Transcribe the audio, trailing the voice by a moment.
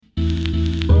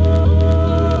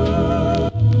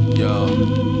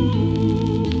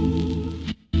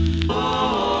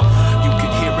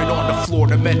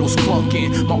metals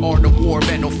clunking. My art of war,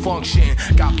 mental function.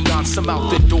 Got me on some out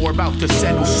the door, about to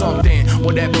settle something.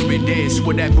 Whatever it is,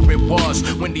 whatever it was.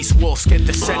 When these wolves get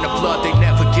the scent of blood, they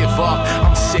never give up.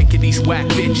 I'm sick of these whack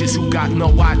bitches who got no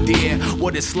idea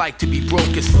what it's like to be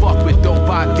broke as fuck with dope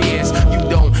ideas. You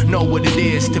don't know what it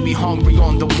is to be hungry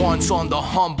on the ones, on the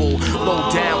humble.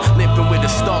 Low down, limping with a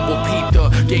stumble. Peep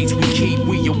the gates we keep,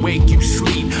 we awake, you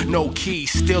sleep. No key,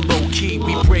 still low key,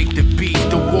 we break the beat.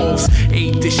 The wolves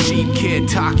ate the sheep, kid,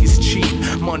 talk is cheap.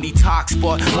 Money talks,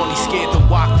 but money scared to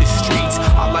walk the streets.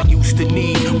 All I used to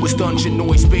need was dungeon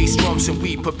noise, bass drums, and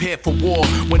we prepared for war.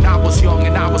 When I was young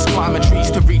and I was climbing trees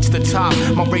to reach the top,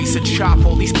 my razor chop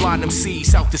all these blind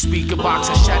MCs out the speaker box.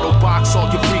 A shadow box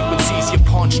all your frequencies, you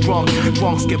punch drunk.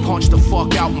 Drunks get punched the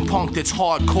fuck out and punked, it's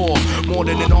hardcore. More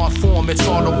than an art form, it's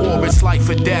art of war, it's life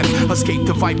or death. Escape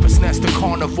the viper's nest of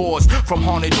carnivores. From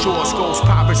haunted shores, ghost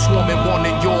pirates swarming one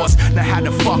in yours. Now how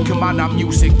the fuck am I not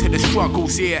music to the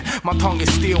struggles here? My tongue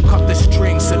is steel, cut the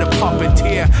strings to the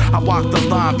puppeteer. I walk the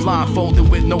line blindfolded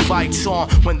with no lights on.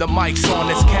 When the mic's on,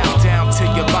 it's countdown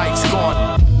till your life's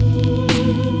gone.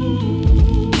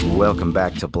 Welcome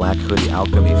back to Black Hoodie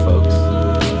Alchemy, folks.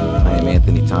 I am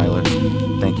Anthony Tyler.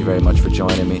 Thank you very much for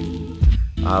joining me.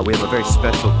 We have a very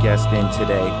special guest in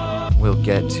today. We'll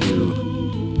get to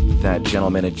that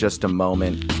gentleman in just a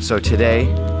moment. So today,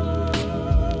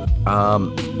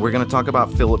 we're going to talk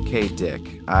about Philip K. Dick.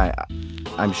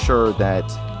 I'm sure that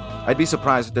I'd be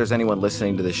surprised if there's anyone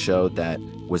listening to this show that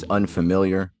was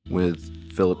unfamiliar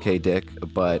with Philip K. Dick,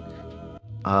 but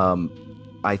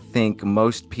I think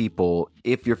most people,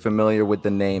 if you're familiar with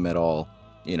the name at all,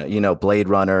 you know Blade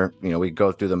Runner. We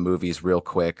go through the movies real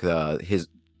quick.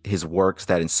 His works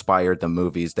that inspired the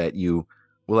movies that you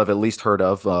will have at least heard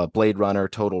of: Blade Runner,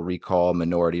 Total Recall,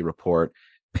 Minority Report,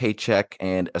 Paycheck,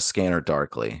 and A Scanner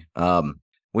Darkly.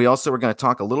 We also are going to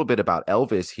talk a little bit about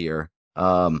Elvis here.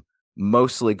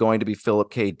 Mostly going to be Philip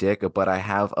K. Dick, but I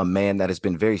have a man that has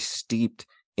been very steeped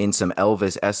in some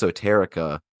Elvis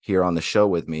esoterica here on the show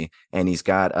with me, and he's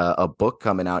got a book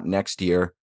coming out next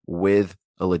year with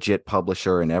a legit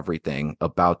publisher and everything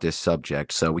about this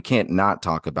subject, so we can't not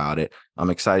talk about it. I'm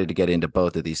excited to get into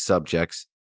both of these subjects.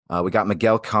 We got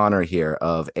Miguel Connor here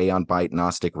of Aeon, Byte,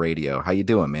 Gnostic Radio. How you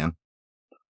doing, man?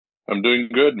 I'm doing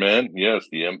good, man. Yes,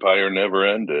 the empire never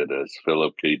ended, as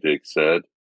Philip K. Dick said.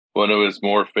 One of his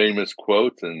more famous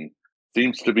quotes, and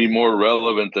seems to be more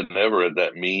relevant than ever.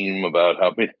 That meme about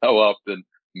how often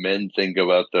men think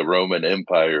about the Roman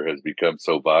Empire has become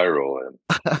so viral. And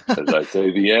as I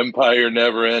say, the empire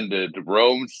never ended.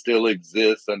 Rome still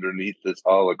exists underneath this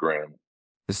hologram.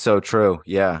 It's so true.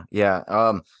 Yeah.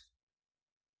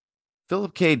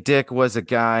 Philip K. Dick was a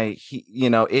guy,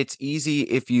 it's easy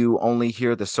if you only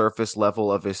hear the surface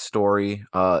level of his story,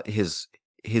 his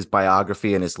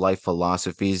biography and his life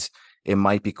philosophies. It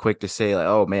might be quick to say, like,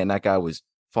 oh man, that guy was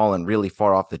falling really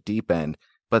far off the deep end.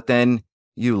 But then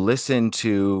you listen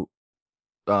to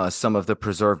some of the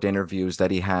preserved interviews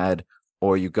that he had,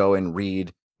 or you go and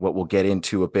read what we'll get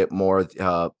into a bit more,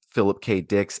 Philip K.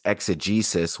 Dick's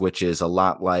exegesis, which is a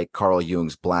lot like Carl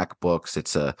Jung's Black Books.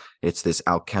 It's this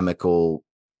alchemical,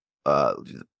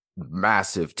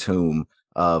 massive tomb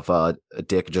of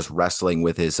Dick just wrestling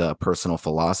with his personal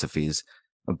philosophies.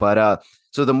 But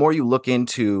so the more you look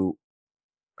into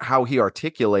how he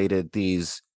articulated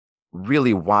these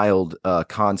really wild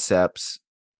concepts,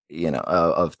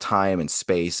 of time and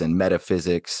space and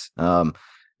metaphysics,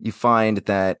 you find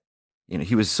that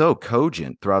he was so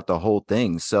cogent throughout the whole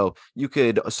thing. So you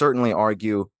could certainly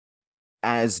argue,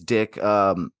 as Dick,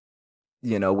 was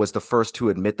the first to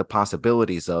admit the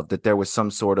possibilities of that there was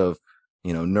some sort of,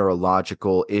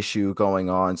 neurological issue going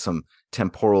on, some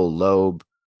temporal lobe,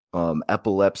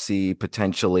 epilepsy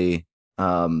potentially,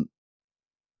 I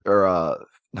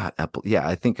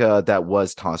think that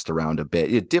was tossed around a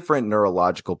bit. Different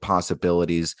neurological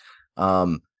possibilities.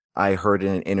 I heard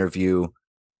in an interview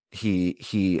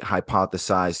he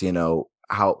hypothesized,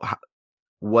 how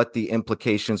what the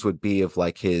implications would be of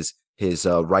like his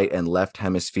right and left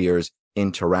hemispheres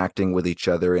interacting with each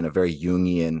other in a very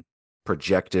Jungian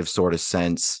projective sort of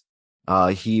sense.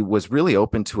 He was really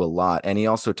open to a lot, and he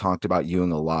also talked about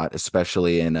Jung a lot,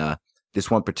 especially in this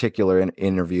one particular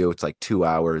interview. It's like 2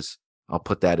 hours. I'll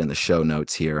put that in the show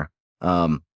notes here.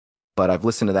 But I've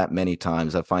listened to that many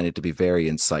times. I find it to be very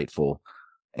insightful.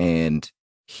 And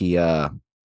he,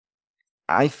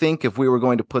 I think if we were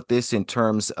going to put this in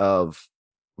terms of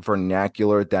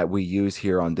vernacular that we use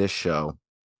here on this show,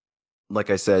 like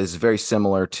I said, it's very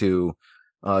similar to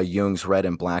Jung's Red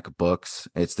and Black Books.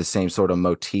 It's the same sort of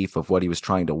motif of what he was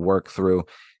trying to work through.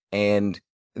 And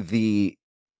the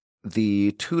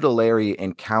the tutelary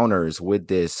encounters with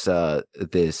this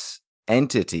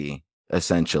entity,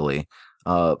 essentially.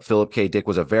 Philip K. Dick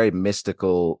was a very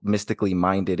mystically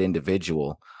minded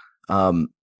individual.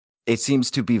 It seems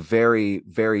to be very,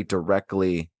 very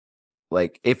directly,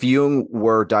 like if Jung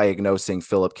were diagnosing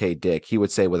Philip K. Dick, he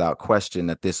would say without question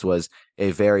that this was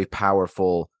a very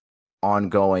powerful,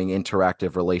 ongoing,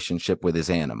 interactive relationship with his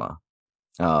anima.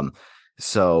 And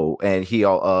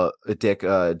Dick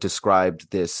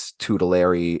described this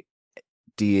tutelary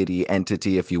deity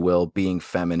entity, if you will, being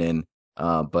feminine.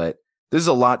 But there's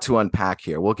a lot to unpack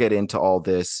here. We'll get into all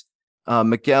this.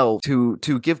 Miguel, to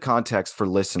give context for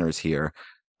listeners here,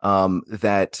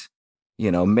 that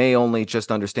may only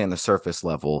just understand the surface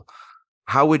level,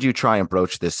 how would you try and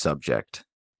broach this subject?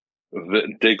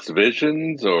 Dick's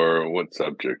visions, or what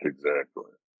subject exactly?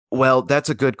 Well, that's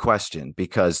a good question,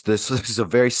 because this is a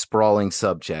very sprawling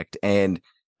subject, and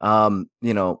we'll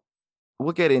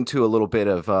get into a little bit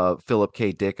of Philip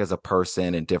K. Dick as a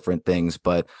person and different things,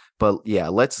 but yeah,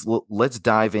 let's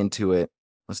dive into it.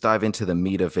 Let's dive into the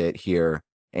meat of it here,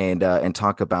 and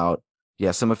talk about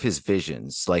some of his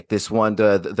visions, like this one,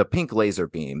 the pink laser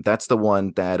beam. That's the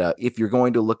one that if you're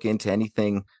going to look into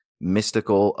anything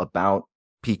mystical about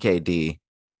PKD,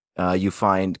 you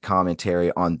find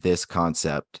commentary on this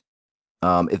concept,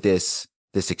 this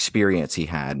experience he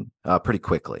had pretty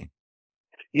quickly.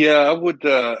 Yeah, I would.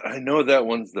 I know that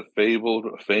one's the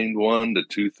famed one, the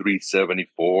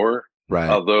 2374. Right.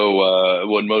 Although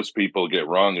what most people get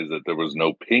wrong is that there was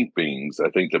no pink beams.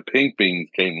 I think the pink beams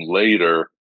came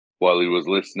later, while he was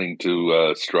listening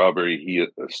to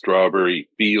Strawberry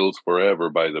Fields Forever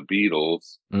by the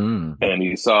Beatles. And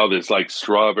he saw this like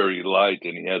strawberry light,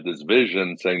 and he had this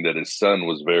vision saying that his son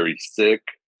was very sick,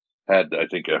 had, I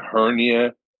think, a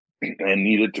hernia, and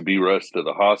needed to be rushed to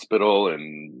the hospital.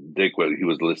 And Dick, he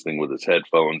was listening with his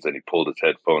headphones, and he pulled his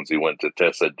headphones. He went to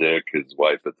Tessa Dick, his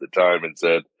wife at the time, and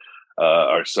said,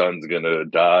 our son's going to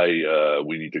die.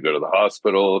 We need to go to the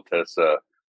hospital. Tessa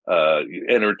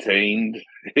entertained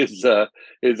his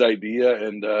idea.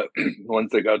 And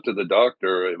once they got to the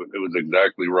doctor, it was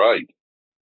exactly right.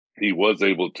 He was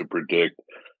able to predict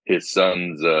his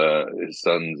son's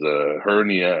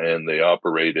hernia, and they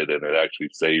operated, and it actually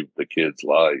saved the kid's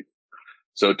life.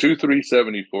 So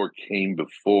 2374 came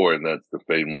before, and that's the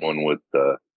famous one with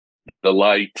the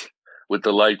light,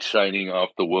 shining off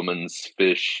the woman's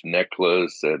fish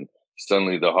necklace, and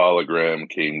suddenly the hologram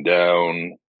came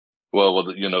down. Well,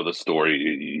 the story.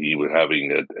 He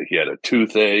had a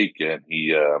toothache,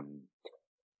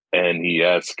 and he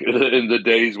asked, in the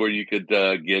days where you could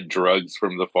get drugs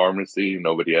from the pharmacy,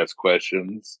 nobody asked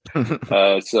questions.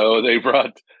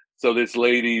 So this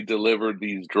lady delivered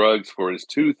these drugs for his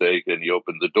toothache, and he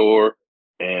opened the door,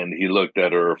 and he looked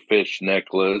at her fish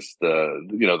necklace,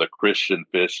 the Christian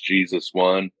fish, Jesus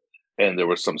one, and there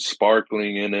was some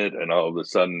sparkling in it, and all of a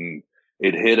sudden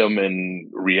it hit him,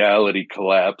 and reality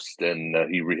collapsed, and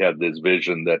he had this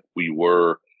vision that we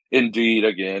were indeed,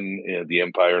 again, the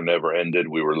empire never ended.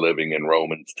 We were living in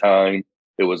Roman's time.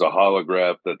 It was a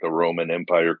holograph that the Roman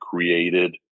Empire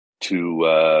created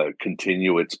to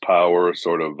continue its power,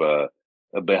 sort of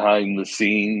behind the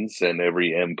scenes, and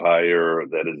every empire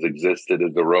that has existed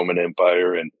is the Roman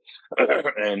Empire. And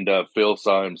Phil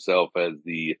saw himself as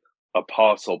the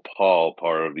Apostle Paul,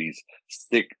 part of these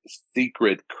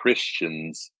secret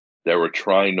Christians that were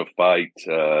trying to fight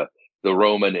the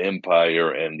Roman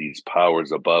Empire and these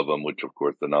powers above them, which of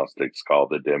course the Gnostics call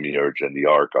the demiurge and the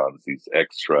archons, these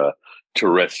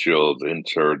extraterrestrials,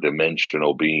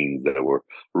 interdimensional beings that were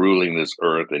ruling this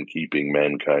earth and keeping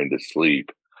mankind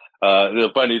asleep.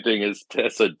 The funny thing is,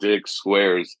 Tessa Dick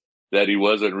swears that he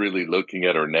wasn't really looking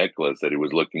at her necklace, that he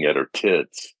was looking at her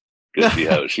tits,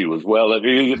 because she was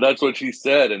that's what she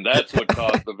said, and that's what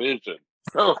caused the vision.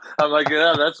 So I'm like,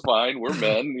 yeah, that's fine. We're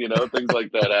men, things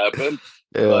like that happen.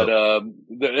 Yeah. But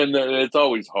it's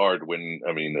always hard when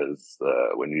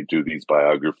you do these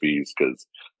biographies, because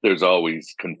there's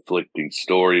always conflicting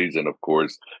stories. And of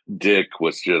course, Dick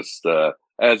was just,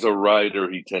 as a writer,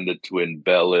 he tended to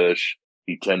embellish.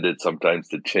 He tended sometimes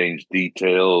to change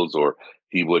details, or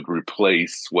he would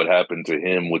replace what happened to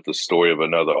him with the story of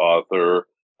another author.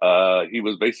 He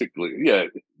was basically,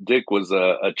 Dick was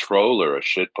a troller, a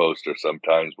shit poster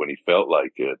sometimes when he felt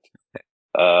like it.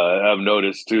 I've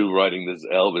noticed too, writing this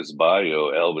Elvis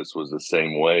bio, Elvis was the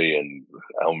same way, and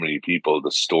how many people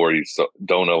the stories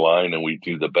don't align, and we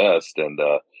do the best. And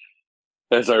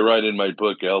as I write in my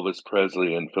book, Elvis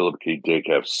Presley and Philip K. Dick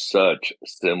have such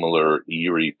similar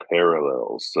eerie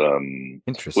parallels,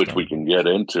 which we can get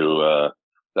into.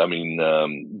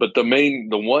 But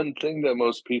the one thing that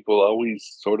most people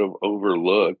always sort of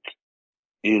overlook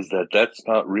is that that's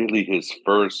not really his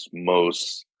first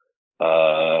most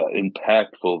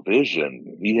impactful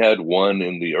vision. He had one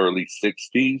in the early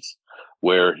 '60s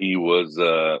where he was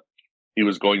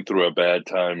going through a bad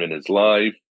time in his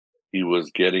life. He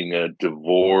was getting a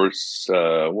divorce.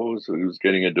 What was it? He was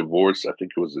getting a divorce. I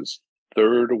think it was his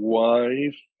third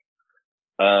wife,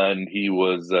 and he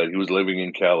was living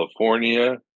in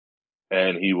California,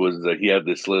 and he had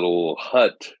this little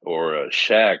hut or a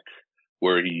shack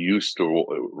where he used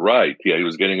to write. Yeah, he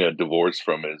was getting a divorce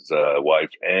from his wife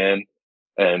Anne,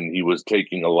 and he was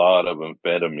taking a lot of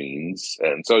amphetamines,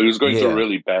 and so he was going through a Yeah.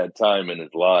 really bad time in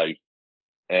his life.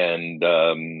 And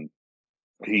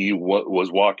he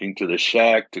was walking to the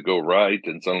shack to go write,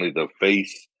 and suddenly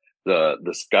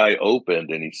the sky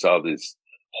opened, and he saw this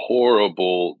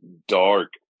horrible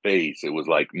dark face. It was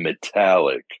like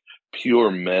metallic,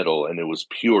 pure metal, and it was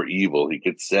pure evil. He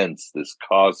could sense this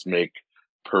cosmic,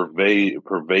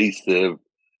 pervasive,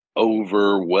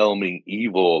 overwhelming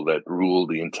evil that ruled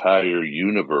the entire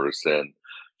universe. And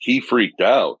he freaked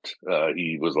out.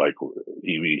 He was like,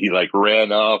 he like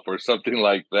ran off or something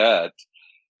like that.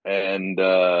 And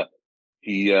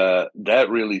he that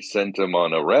really sent him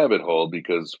on a rabbit hole,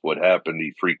 because what happened,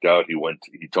 he freaked out.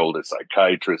 He told a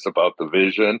psychiatrist about the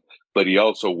vision, but he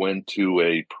also went to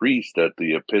a priest at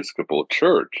the Episcopal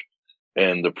Church,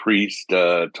 and the priest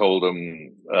told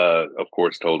him, of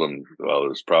course, told him, well, it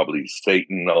was probably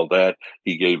Satan, all that.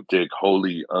 He gave Dick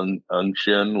holy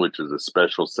unction, which is a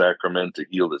special sacrament to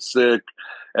heal the sick.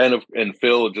 And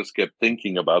Phil just kept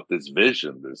thinking about this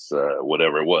vision, this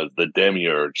whatever it was, the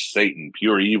demiurge, Satan,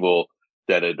 pure evil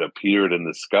that had appeared in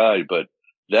the sky. But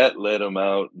that led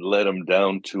him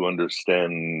down to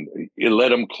understand. It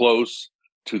led him close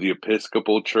to the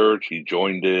Episcopal Church. He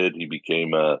joined it. He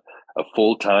became a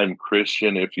full-time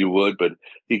Christian, if you would, but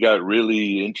he got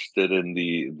really interested in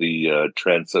the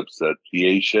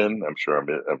transubstantiation. I'm sure I'm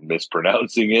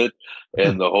mispronouncing it,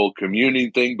 and the whole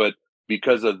communing thing. But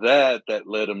because of that, that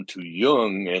led him to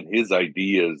Jung and his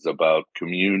ideas about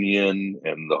communion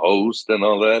and the host and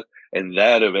all that, and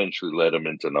that eventually led him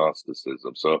into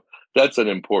Gnosticism. So that's an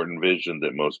important vision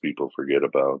that most people forget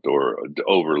about or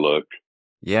overlook.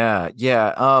 Yeah,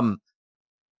 yeah.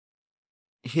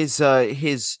 His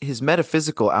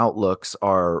metaphysical outlooks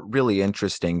are really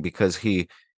interesting because he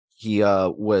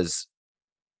was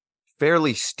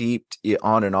fairly steeped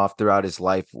on and off throughout his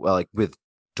life, like with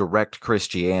direct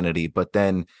Christianity, but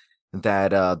then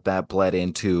that bled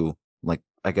into, like,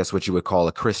 I guess what you would call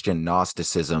a Christian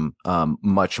Gnosticism,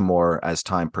 much more as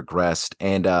time progressed.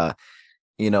 And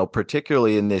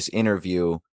particularly in this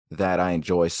interview that I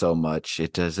enjoy so much,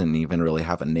 it doesn't even really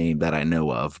have a name that I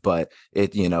know of, but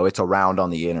it's around on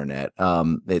the internet.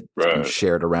 It's been Right.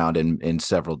 shared around in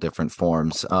several different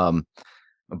forms.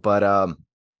 But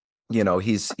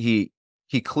he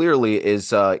clearly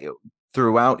is,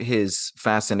 throughout his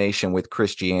fascination with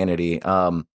Christianity.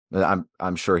 I'm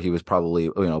sure he was probably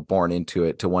born into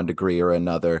it to one degree or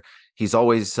another. He's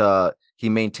always he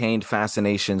maintained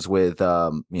fascinations with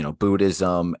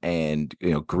Buddhism and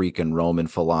Greek and Roman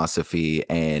philosophy,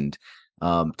 and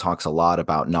talks a lot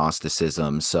about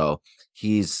Gnosticism. So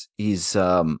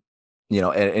and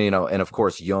of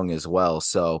course Jung as well.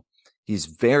 So he's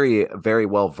very, very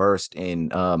well versed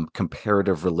in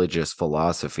comparative religious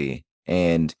philosophy.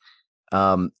 And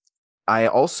I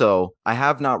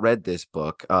have not read this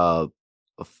book,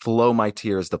 Flow My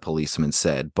Tears, the policeman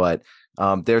said, but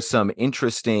there's some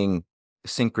interesting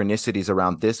synchronicities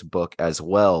around this book as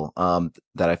well,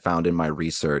 that I found in my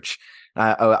research.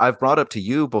 I've brought up to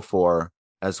you before,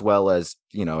 as well as,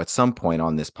 at some point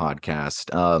on this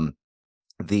podcast,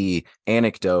 the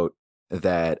anecdote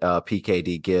that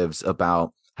PKD gives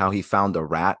about how he found a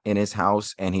rat in his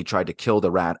house and he tried to kill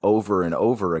the rat over and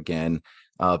over again,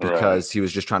 because he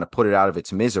was just trying to put it out of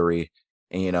its misery.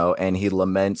 And he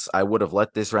laments, I would have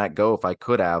let this rat go if I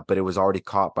could have, but it was already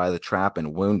caught by the trap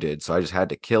and wounded, so I just had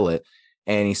to kill it.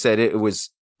 And he said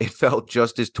it felt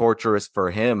just as torturous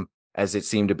for him as it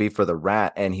seemed to be for the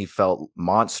rat, and he felt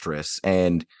monstrous.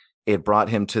 And it brought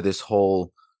him to this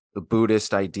whole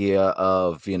Buddhist idea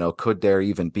of, could there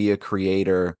even be a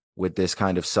creator with this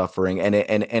kind of suffering? And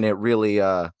it really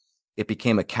it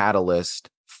became a catalyst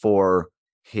for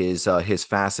his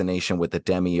fascination with the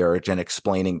demiurge and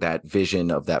explaining that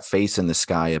vision of that face in the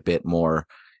sky a bit more.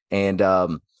 And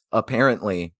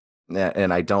apparently,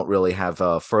 and I don't really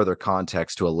have further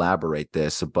context to elaborate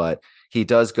this, but he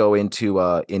does go into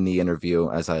in the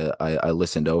interview, as I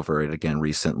listened over it again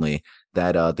recently,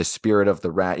 that the spirit of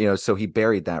the rat, so he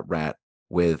buried that rat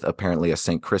with apparently a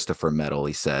St. Christopher medal,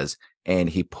 he says, and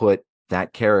he put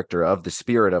that character of the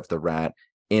spirit of the rat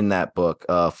in that book,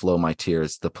 Flow My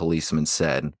Tears, the policeman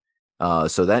said.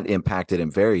 So that impacted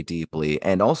him very deeply.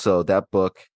 And also that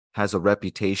book has a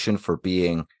reputation for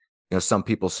being, some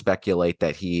people speculate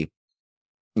that he,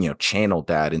 channeled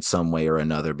that in some way or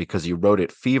another because he wrote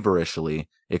it feverishly,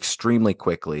 extremely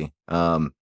quickly.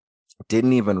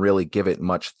 Didn't even really give it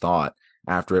much thought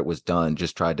after it was done,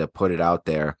 just tried to put it out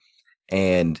there.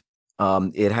 And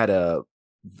it had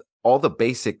all the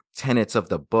basic tenets of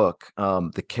the book,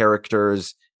 the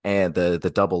characters and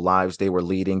the double lives they were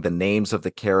leading, the names of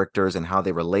the characters and how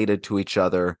they related to each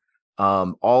other,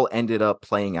 all ended up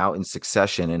playing out in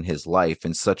succession in his life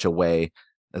in such a way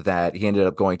that he ended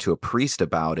up going to a priest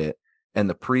about it. And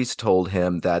the priest told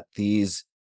him that these,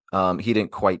 he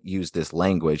didn't quite use this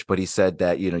language, but he said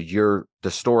that,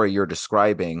 the story you're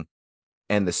describing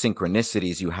and the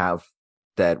synchronicities you have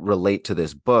that relate to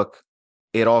this book,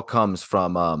 it all comes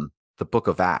from the book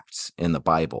of Acts in the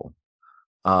Bible.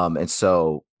 And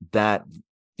so that,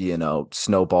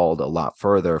 snowballed a lot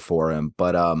further for him.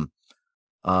 But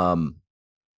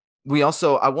we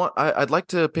also, I'd like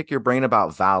to pick your brain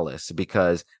about Valis,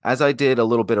 because as I did a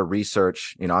little bit of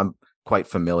research, I'm quite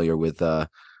familiar with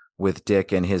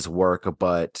Dick and his work,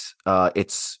 but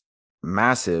it's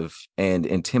massive and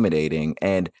intimidating.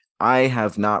 And I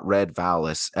have not read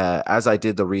Valis. As I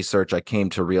did the research, I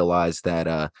came to realize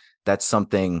that that's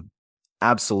something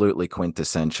absolutely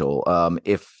quintessential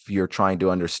if you're trying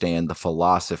to understand the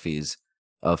philosophies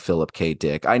of Philip K.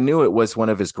 Dick. I knew it was one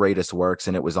of his greatest works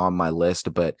and it was on my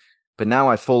list, but now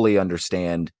I fully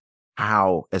understand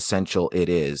how essential it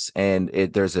is. And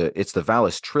it's the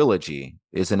Valis trilogy,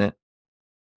 isn't it?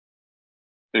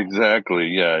 Exactly.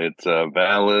 Yeah, it's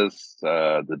Valis,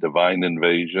 the Divine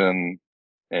Invasion,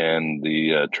 and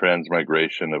the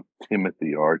Transmigration of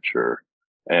Timothy Archer.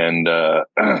 And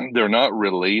they're not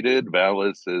related.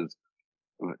 Valis is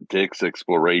Dick's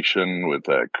exploration with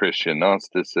Christian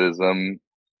Gnosticism.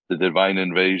 The Divine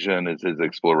Invasion is his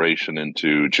exploration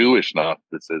into Jewish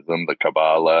Gnosticism, the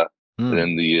Kabbalah. And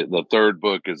then the third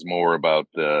book is more about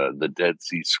the Dead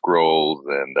Sea Scrolls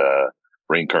and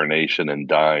reincarnation and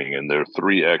dying. And there are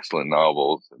three excellent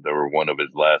novels. They were one of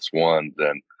his last ones,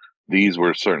 and these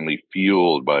were certainly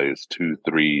fueled by his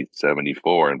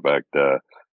 2374. In fact,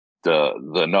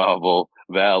 the novel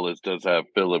Valis does have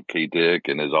Philip K. Dick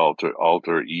and his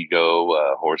alter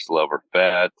ego, Horse Lover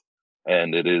Fat,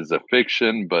 and it is a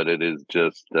fiction, but it is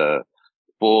just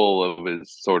full of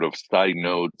his sort of side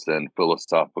notes and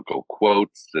philosophical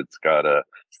quotes. It's got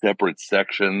separate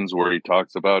sections where he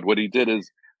talks about what he did is,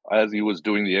 as he was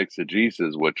doing the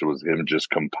exegesis, which was him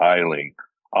just compiling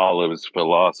all of his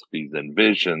philosophies and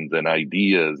visions and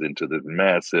ideas into this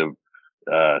massive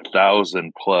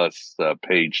 1,000+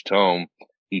 page tome.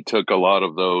 He took a lot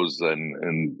of those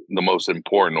and the most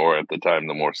important, or at the time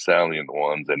the more salient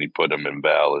ones, and he put them in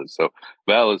Valis. So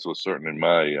Valis was certainly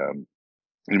my,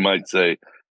 you might say,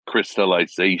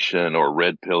 crystallization or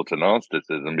red pill to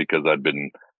Gnosticism, because I'd been,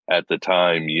 at the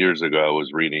time, years ago, I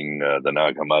was reading the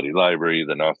Nag Hammadi Library,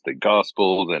 the Gnostic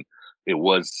Gospels, and it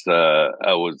was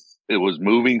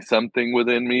moving something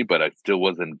within me, but I still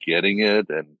wasn't getting it.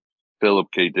 And Philip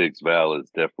K. Dick's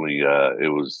Valis definitely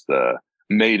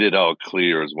made it all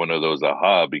clear as one of those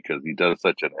aha, because he does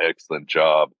such an excellent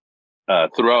job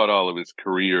throughout all of his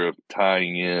career of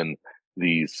tying in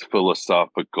these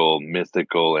philosophical,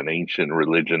 mythical, and ancient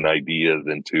religion ideas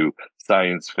into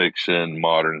science fiction,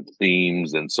 modern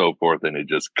themes, and so forth, and it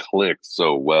just clicked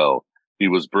so well. He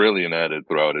was brilliant at it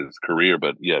throughout his career,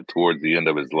 but yeah, towards the end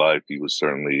of his life, he was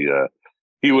certainly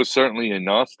a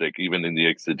Gnostic. Even in the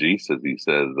exegesis, he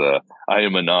says, "I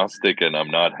am a Gnostic, and I'm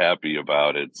not happy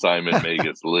about it." Simon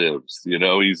Magus lives.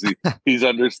 He's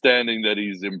understanding that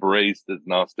he's embraced this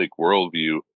Gnostic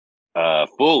worldview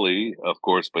fully, of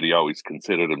course, but he always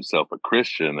considered himself a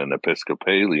Christian and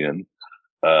Episcopalian.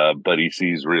 But he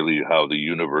sees really how the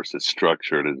universe is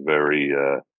structured is very.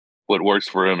 What works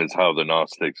for him is how the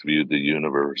Gnostics viewed the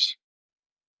universe.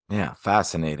 Yeah,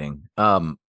 fascinating.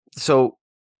 So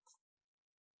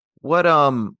what?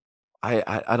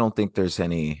 I don't think there's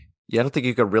any. Yeah, I don't think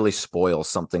you could really spoil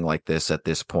something like this at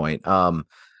this point.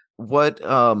 What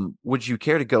would you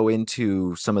care to go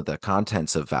into some of the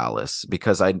contents of Valis?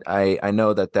 Because I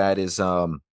know that is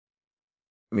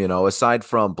aside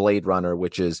from Blade Runner,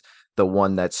 which is the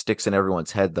one that sticks in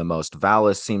everyone's head the most,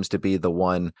 Valis seems to be the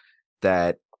one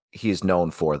that he's known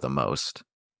for the most.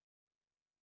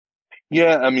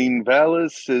 Yeah, I mean,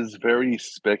 Valis is very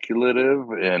speculative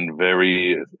and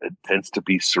it tends to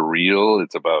be surreal.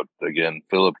 It's about, again,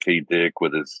 Philip K. Dick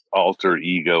with his alter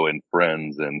ego and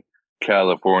friends in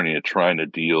California trying to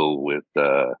deal with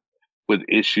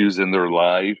issues in their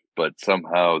life, but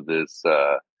somehow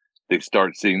they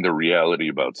start seeing the reality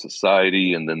about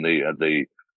society, and then they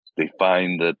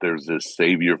find that there's this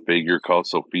savior figure called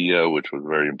Sophia, which was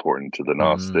very important to the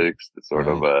Gnostics, the sort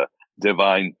of right. a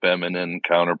divine feminine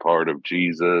counterpart of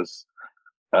Jesus.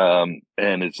 And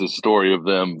it's a story of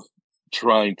them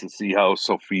trying to see how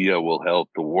Sophia will help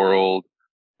the world,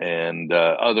 and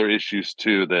other issues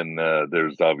too. Then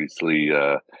there's obviously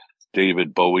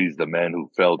David Bowie's "The Man Who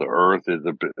Fell to Earth" is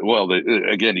a bit, well,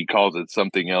 again, he calls it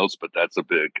something else, but that's a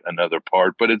big another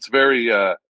part. But it's very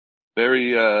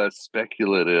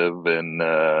speculative and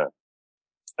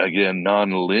again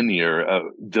non-linear.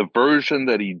 The version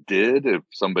that he did, if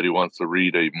somebody wants to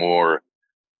read a more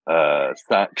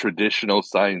traditional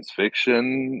science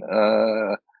fiction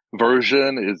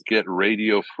version, is get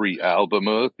Radio Free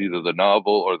Albemuth, either the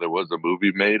novel or there was a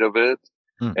movie made of it.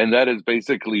 Hmm. And that is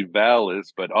basically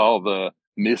Valis, but all the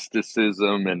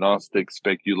mysticism and Gnostic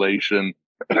speculation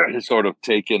is sort of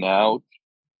taken out.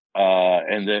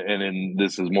 And then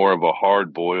this is more of a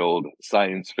hard-boiled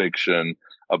science fiction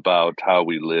about how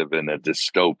we live in a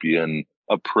dystopian,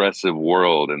 oppressive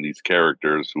world, and these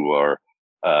characters who are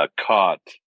caught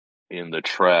in the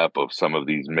trap of some of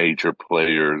these major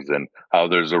players, and how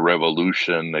there's a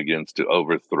revolution against to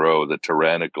overthrow the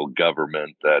tyrannical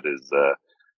government that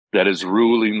is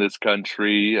ruling this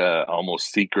country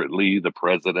almost secretly. The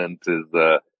president is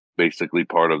basically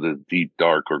part of this deep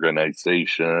dark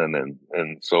organization,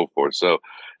 and so forth. So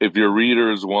if your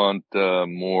readers want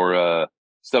more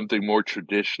something more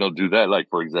traditional, do that. Like,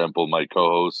 for example, my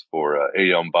co-host for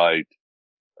Aeon Byte,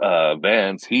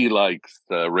 Vance, he likes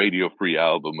Radio Free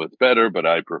Albemuth better, but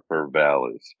I prefer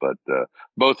Valis. But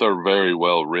both are very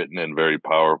well written and very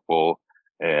powerful,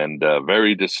 and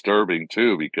very disturbing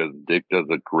too, because Dick does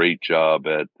a great job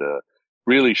at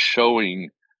really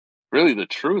showing really the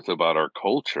truth about our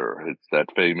culture. It's that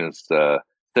famous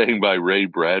saying by Ray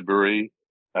Bradbury,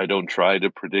 "I don't try to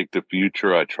predict the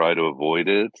future, I try to avoid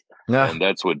it." Yeah. And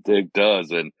that's what Dick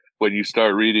does. And when you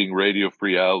start reading Radio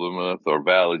Free Albemuth or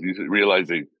Valis, you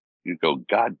realizing, you go,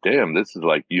 God damn, this is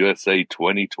like USA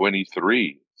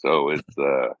 2023. So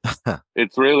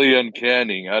it's really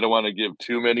uncanny. I don't want to give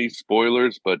too many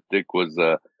spoilers, but Dick was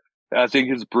I think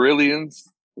his brilliance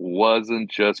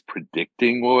wasn't just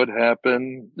predicting what would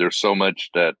happen. There's so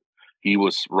much that he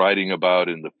was writing about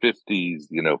in the 50s,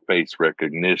 face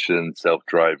recognition,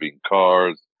 self-driving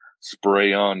cars,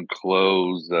 spray-on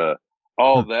clothes,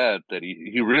 all that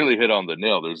he really hit on the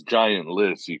nail. There's giant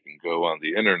lists you can go on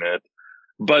the internet.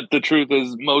 But the truth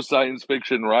is, most science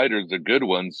fiction writers, the good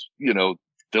ones,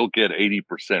 they'll get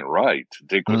 80% right.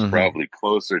 Dick was probably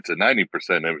closer to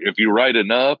 90%. If you write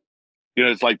enough,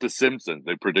 it's like The Simpsons.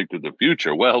 They predicted the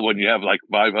future. Well, when you have like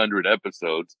 500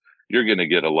 episodes, you're going to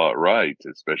get a lot right,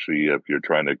 especially if you're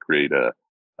trying to create a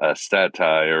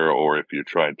satire, or if you're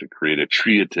trying to create a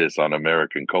treatise on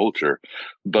American culture.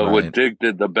 But Right. what Dick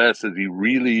did the best is he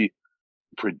really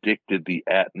predicted the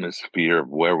atmosphere of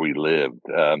where we lived.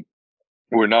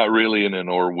 We're not really in an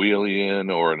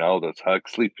Orwellian or an Aldous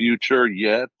Huxley future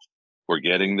yet. We're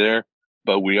getting there,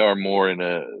 but we are more in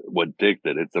what Dick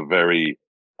did. It's a very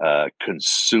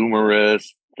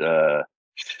consumerist,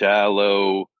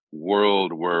 shallow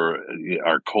world where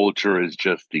our culture is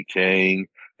just decaying.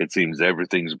 It seems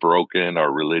everything's broken.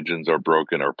 Our religions are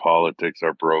broken. Our politics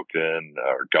are broken.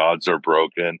 Our gods are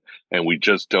broken, and we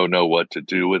just don't know what to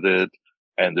do with it.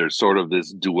 And there's sort of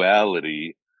this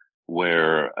duality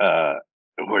where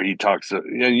he talks,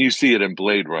 you see it in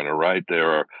Blade Runner, right? There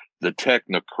are the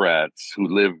technocrats who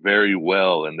live very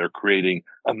well, and they're creating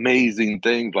amazing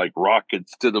things like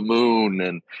rockets to the moon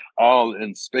and all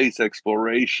in space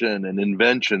exploration and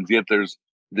inventions. Yet there's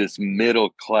this middle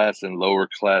class and lower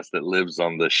class that lives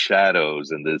on the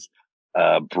shadows, and this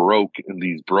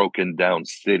these broken down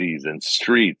cities and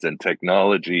streets and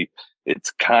technology.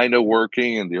 It's kind of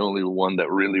working, and the only one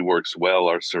that really works well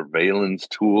are surveillance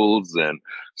tools and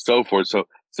so forth.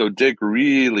 So Dick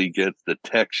really gets the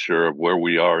texture of where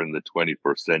we are in the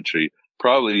 21st century.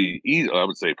 I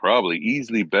would say probably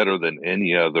easily better than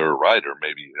any other writer.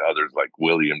 Maybe others like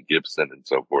William Gibson and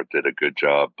so forth did a good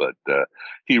job, but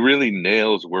he really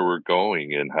nails where we're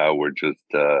going and how we're just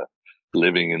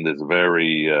living in this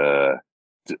very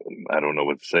I don't know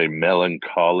what to say,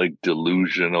 melancholic,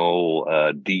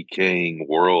 delusional, decaying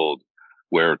world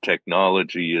where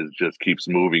technology just keeps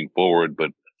moving forward,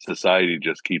 but society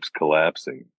just keeps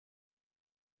collapsing.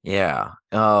 Yeah.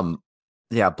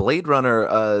 Blade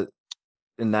Runner,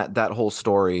 and that whole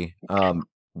story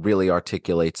really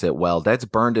articulates it well. That's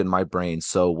burned in my brain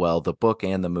so well, the book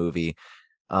and the movie.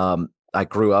 I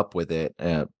grew up with it.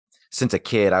 Since a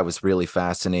kid, I was really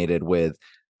fascinated with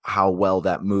how well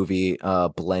that movie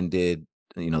blended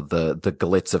the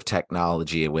glitz of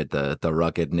technology with the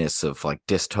ruggedness of like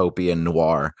dystopian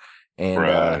noir, and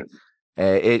Right.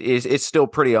 it's still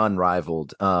pretty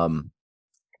unrivaled. Yeah,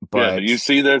 But you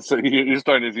see this. You're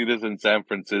starting to see this in San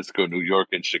Francisco, New York,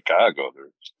 and Chicago.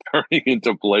 They're turning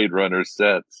into Blade Runner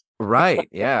sets. right,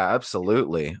 yeah,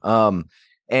 absolutely. And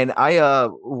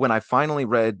when I finally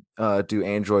read Do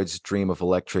Androids Dream of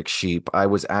Electric Sheep, I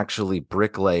was actually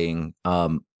bricklaying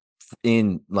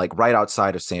in like right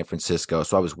outside of San Francisco.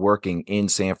 So I was working in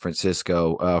San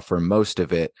Francisco for most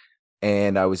of it,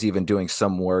 and I was even doing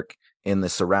some work in the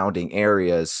surrounding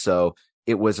areas. So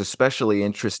it was especially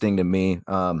interesting to me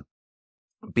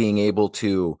being able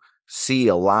to see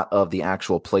a lot of the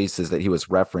actual places that he was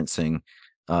referencing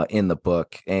in the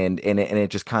book, and it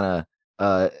just kind of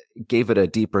gave it a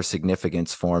deeper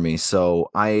significance for me. So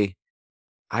I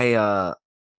I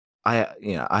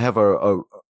have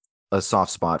a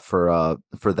soft spot for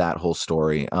that whole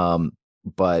story.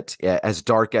 But as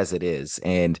dark as it is,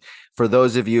 and for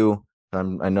those of you,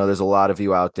 I know there's a lot of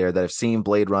you out there that have seen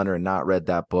Blade Runner and not read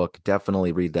that book.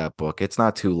 Definitely read that book. It's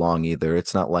not too long either.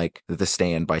 It's not like The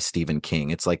Stand by Stephen King.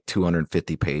 It's like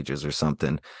 250 pages or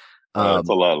something. It's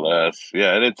a lot less.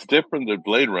 Yeah, and it's different than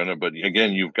Blade Runner, but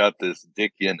again, you've got this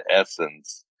Dickian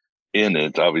essence in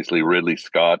it. Obviously, Ridley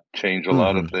Scott changed a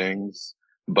lot of things,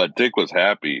 but Dick was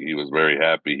happy. He was very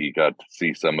happy. He got to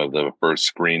see some of the first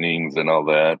screenings and all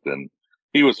that, and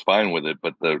he was fine with it.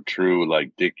 But the true,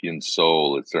 like, Dickian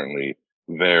soul is certainly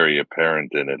very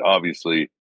apparent in it. Obviously,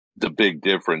 the big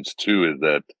difference, too, is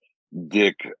that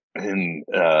Dick in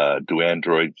Do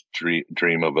Androids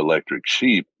Dream of Electric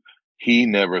Sheep, he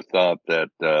never thought that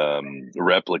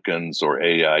replicants or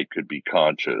AI could be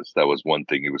conscious. That was one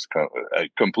thing he was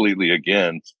completely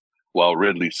against, while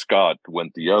Ridley Scott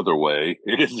went the other way.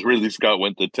 Ridley Scott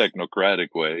went the technocratic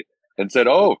way and said,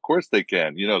 oh, of course they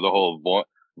can. You know, the whole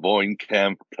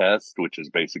Voight-Kampff test, which is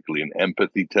basically an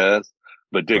empathy test.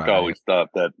 But Dick always thought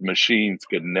that machines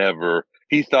could never.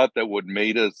 He thought that what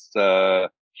made us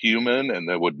human and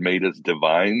that what made us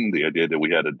divine, the idea that we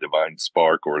had a divine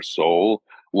spark or a soul,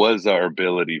 was our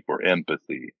ability for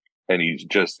empathy. And he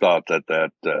just thought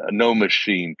that no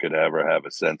machine could ever have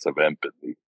a sense of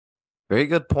empathy. Very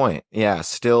good point. Yeah,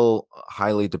 still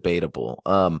highly debatable.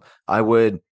 I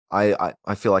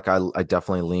feel like I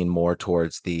definitely lean more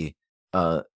towards the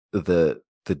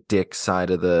Dick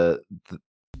side of the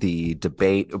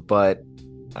debate, but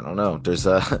I don't know. There's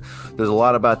a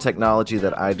lot about technology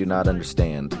that I do not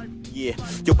understand. Yeah,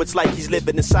 yo, it's like he's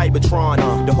living in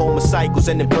Cybertron. The homocycles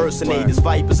and impersonators,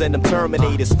 vipers and them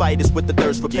terminators, fighters with the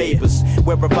thirst for papers.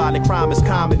 Where a violent crime is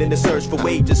common in the search for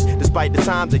wages. Despite the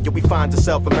times that we find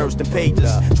ourselves immersed in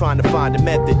pages, trying to find a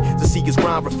method to see his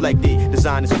grind reflected.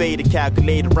 Design is faded,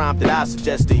 calculated rhyme that I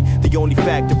suggested. The only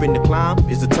factor in the climb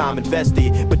is the time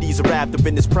invested. But these are wrapped up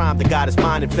in this prime that got his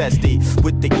mind infested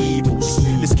with the evils.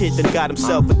 This kid done got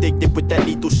himself addicted with that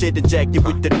lethal shit injected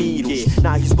with the needles.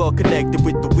 Now he's well connected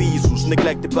with the weasels.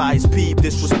 Neglected by his peep,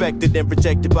 disrespected and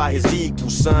rejected by his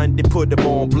equals. Son, they put him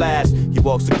on blast. He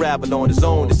walks the gravel on his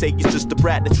own. They say he's just a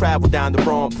brat that traveled down the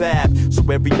wrong path. So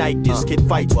every night this kid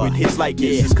fights with his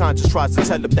likeness. His conscience tries to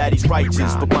tell him that he's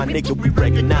righteous, but my nigga, we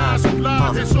recognize him.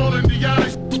 It's all in the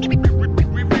eyes.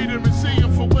 We read them and see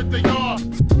them for what they are.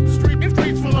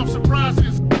 Streets full of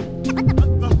surprises.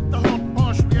 The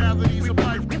harsh realities of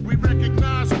life. We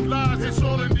recognize who lies. It's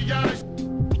all in the eyes.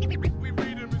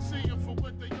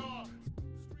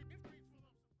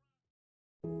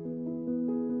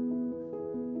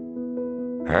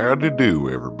 Howdy do,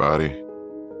 everybody.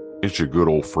 It's your good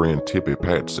old friend Tippy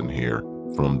Patson here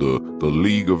from the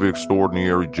League of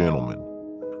Extraordinary Gentlemen.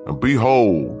 And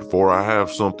behold, for I have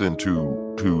something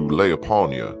to lay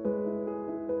upon you.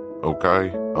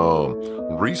 Okay?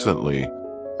 Recently,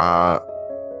 I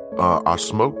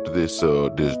smoked this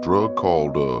drug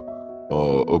called a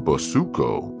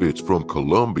basuco. It's from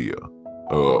Colombia.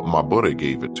 My buddy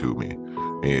gave it to me.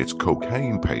 And it's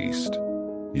cocaine paste.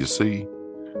 You see?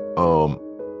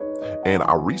 And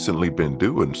I recently been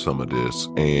doing some of this,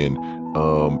 and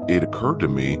it occurred to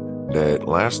me that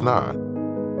last night,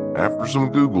 after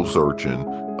some Google searching,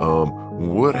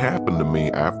 what happened to me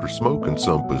after smoking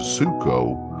some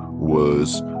Basuco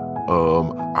was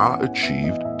I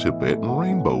achieved Tibetan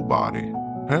rainbow body.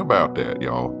 How about that,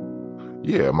 y'all?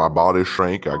 Yeah, my body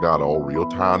shrank. I got all real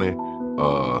tiny.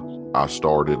 I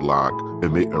started like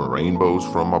emitting rainbows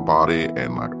from my body,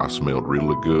 and like I smelled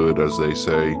really good, as they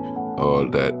say,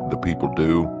 that the people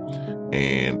do.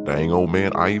 And dang old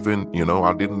man, I even,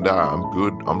 I didn't die. I'm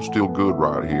good. I'm still good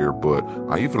right here, but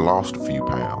I even lost a few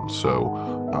pounds. So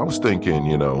I was thinking,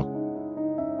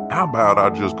 how about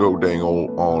I just go dang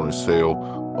old on and sell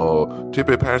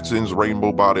Tippy Patson's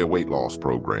Rainbow Body Weight Loss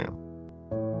Program.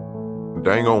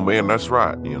 Dang on, man, that's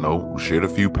right. Shed a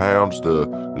few pounds the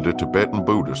Tibetan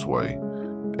Buddhist way.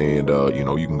 And,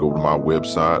 you can go to my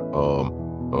website,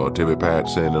 Tippy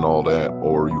Patson and all that,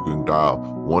 or you can dial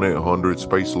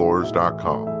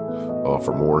 1-800-SpaceLawyers.com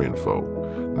for more info.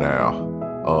 Now,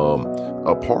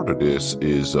 a part of this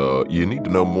is you need to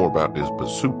know more about this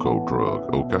Basuco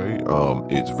drug, okay?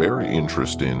 It's very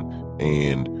interesting,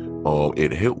 and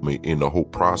it helped me in the whole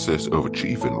process of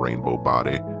achieving Rainbow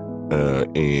Body.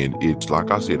 And it's,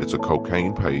 like I said, it's a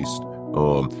cocaine paste.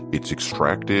 It's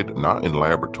extracted not in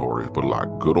laboratories, but like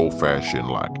good old fashioned,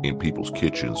 like in people's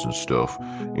kitchens and stuff.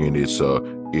 And it's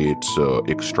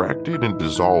extracted and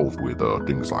dissolved with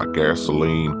things like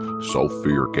gasoline,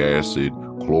 sulfuric acid,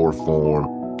 chloroform,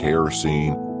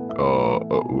 kerosene,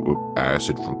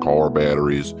 acid from car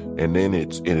batteries, and then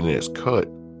it's cut,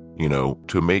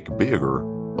 to make bigger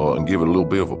and give it a little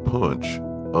bit of a punch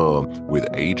with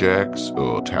Ajax,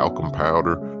 talcum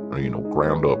powder,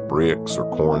 ground up bricks or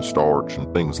cornstarch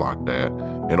and things like that.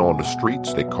 And on the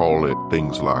streets, they call it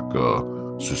things like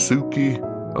Suzuki,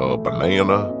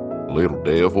 banana, little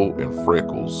devil, and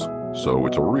freckles. So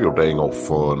it's a real dang old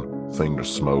fun thing to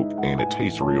smoke, and it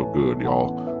tastes real good,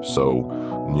 y'all. So,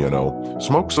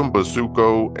 smoke some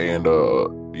Basuco and,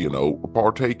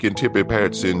 partake in Tippy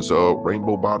Patson's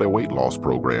Rainbow Body Weight Loss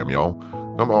Program, y'all.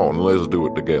 Come on, let's do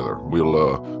it together.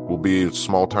 We'll be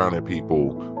small, tiny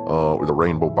people with a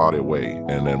rainbow body way,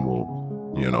 and then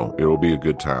it'll be a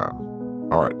good time.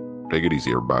 All right, take it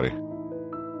easy, everybody.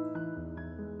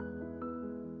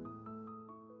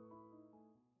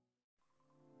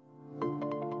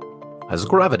 Has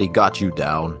gravity got you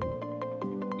down?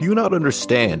 Do you not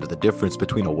understand the difference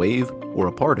between a wave or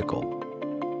a particle?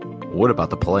 What about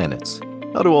the planets?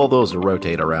 How do all those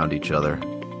rotate around each other?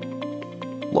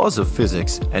 Laws of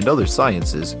physics and other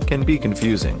sciences can be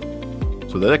confusing.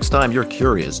 So the next time you're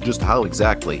curious just how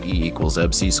exactly E equals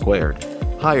MC squared,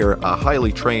 hire a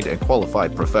highly trained and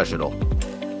qualified professional.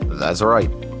 That's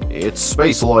right, it's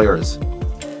Space Lawyers.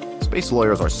 Space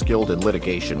lawyers are skilled in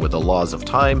litigation with the laws of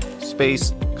time,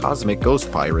 space, cosmic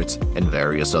ghost pirates, and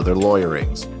various other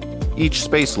lawyerings. Each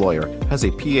space lawyer has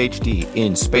a PhD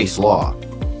in space law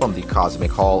from the Cosmic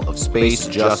Hall of Space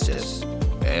Justice,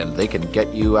 and they can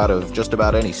get you out of just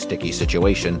about any sticky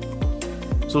situation.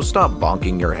 So stop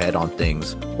bonking your head on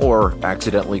things, or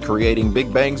accidentally creating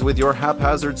big bangs with your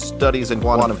haphazard studies in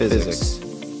quantum physics.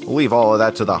 Leave all of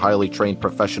that to the highly trained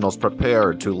professionals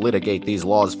prepared to litigate these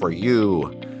laws for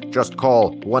you. Just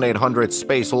call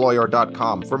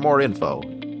 1-800-SpaceLawyer.com for more info.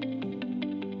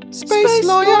 Space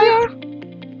lawyer?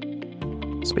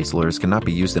 Space lawyers cannot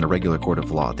be used in a regular court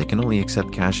of law. They can only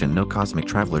accept cash and no cosmic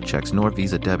traveler checks nor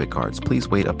Visa debit cards. Please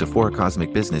wait up to 4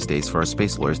 cosmic business days for our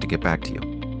space lawyers to get back to you.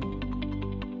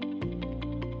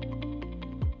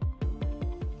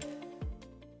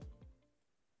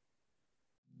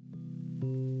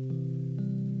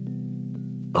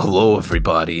 Hello,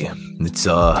 everybody.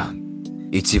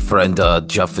 It's your friend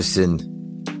Jefferson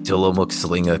Tillamook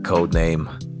Slinger codename.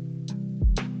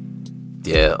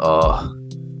 Yeah,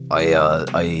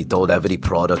 I don't have any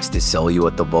products to sell you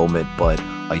at the moment, but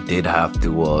I did have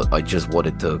to. I just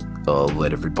wanted to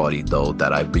let everybody know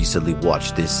that I recently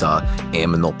watched this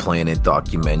Aminal Planet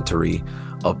documentary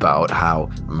about how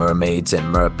mermaids and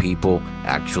merpeople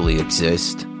actually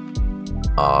exist,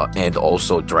 and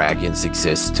also dragons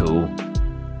exist too.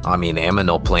 I mean,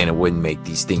 Aminal Planet wouldn't make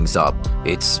these things up.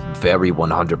 It's very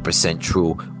 100%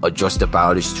 true, just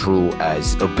about as true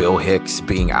as Bill Hicks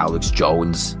being Alex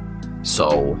Jones.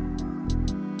 So,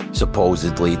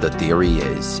 supposedly the theory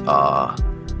is,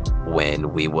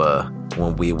 when we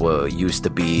were used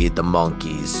to be the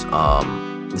monkeys,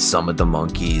 some of the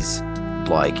monkeys,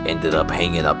 ended up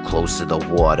hanging up close to the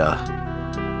water,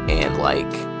 and,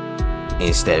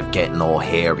 instead of getting all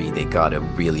hairy, they got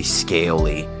really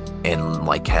scaly, and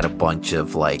had a bunch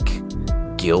of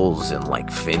gills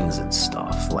and fins and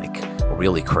stuff,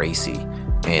 really crazy.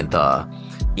 And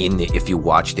if you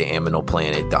watch the Aminal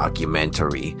Planet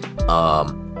documentary,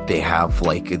 they have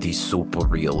these super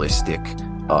realistic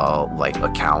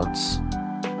accounts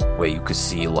where you could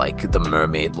see the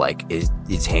mermaid,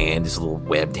 his hand, his little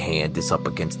webbed hand is up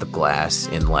against the glass,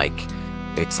 and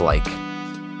it's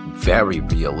very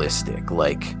realistic,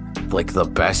 the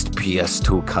best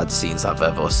PS2 cutscenes I've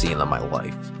ever seen in my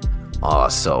life.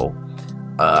 So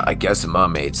I guess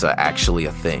mermaids are actually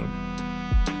a thing.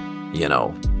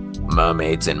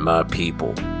 Mermaids and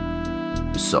merpeople.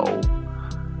 So,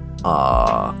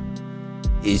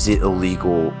 is it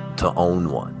illegal to own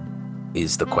one?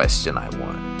 Is the question I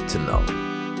want to know.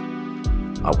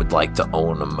 I would like to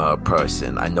own a mer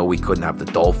person. I know we couldn't have the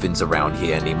dolphins around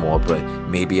here anymore, but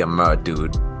maybe a mer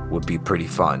dude would be pretty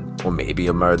fun. Or maybe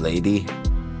a mer lady.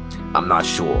 I'm not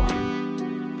sure.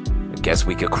 I guess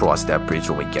we could cross that bridge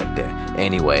when we get there.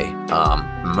 Anyway,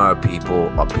 mer people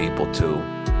are people too.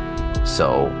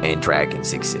 So, and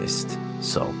dragons exist.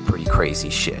 So, pretty crazy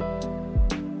shit.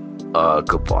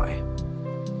 Goodbye.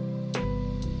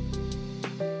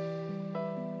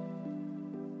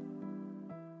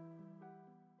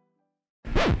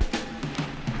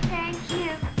 Thank you.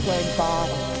 Plague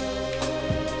bottle.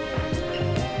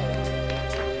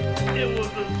 It was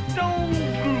a stone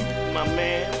group, my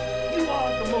man. You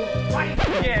are the most right.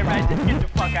 Yeah, right. Just get the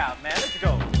fuck out, man. Let's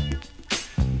go.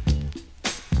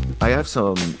 I have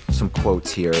some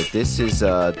quotes here. This is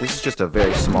just a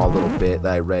very small little bit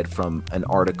that I read from an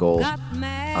article.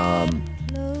 I'll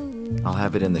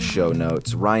have it in the show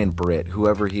notes. Ryan Britt,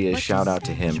 whoever he is, shout out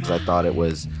to him, because I thought it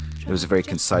was a very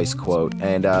concise quote.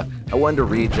 And I wanted to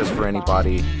read just for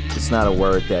anybody. It's not a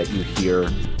word that you hear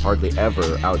hardly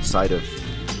ever outside of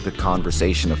the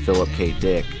conversation of Philip K.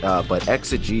 Dick, but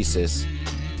exegesis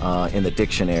in the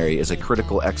dictionary is a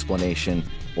critical explanation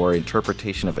or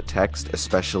interpretation of a text,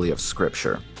 especially of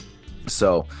scripture.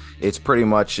 So it's pretty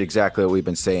much exactly what we've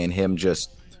been saying, him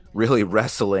just really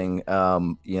wrestling,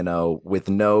 with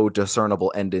no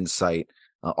discernible end in sight,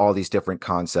 all these different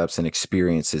concepts and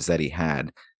experiences that he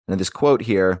had. And this quote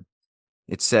here,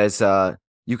 it says,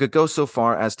 you could go so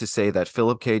far as to say that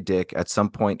Philip K. Dick, at some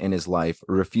point in his life,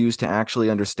 refused to actually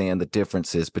understand the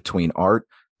differences between art,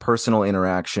 personal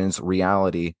interactions,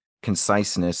 reality,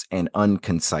 conciseness, and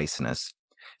unconciseness.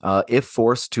 If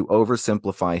forced to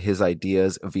oversimplify his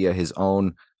ideas via his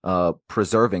own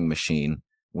preserving machine,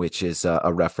 which is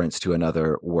a reference to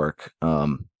another work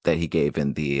that he gave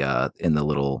in the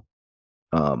little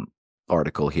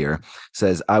article here,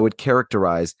 says, I would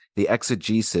characterize the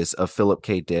exegesis of Philip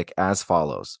K. Dick as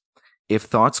follows. If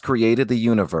thoughts created the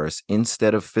universe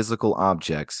instead of physical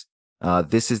objects,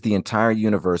 this is the entire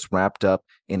universe wrapped up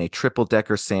in a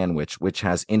triple-decker sandwich which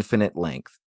has infinite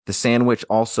length. The sandwich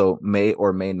also may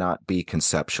or may not be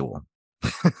conceptual.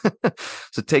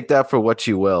 So take that for what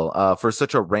you will. For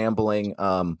such a rambling,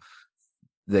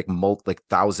 like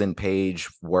 1,000-page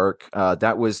work,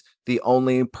 that was the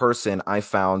only person I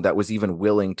found that was even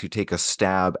willing to take a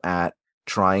stab at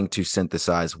trying to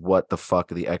synthesize what the fuck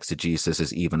the exegesis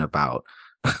is even about.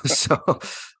 So,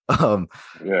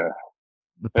 yeah.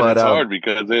 But and it's hard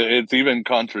because it's even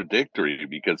contradictory,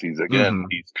 because he's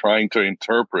trying to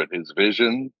interpret his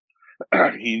vision.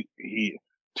 he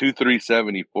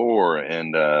 2374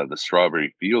 and the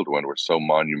Strawberry Field one were so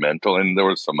monumental, and there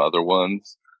were some other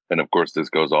ones, and of course this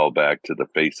goes all back to the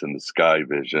Face in the Sky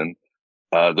vision.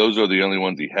 Those are the only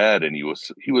ones he had, and he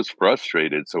was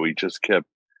frustrated, so he kept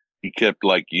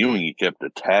like Jung, he kept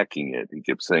attacking it. He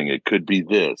kept saying it could be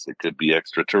this, it could be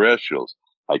extraterrestrials,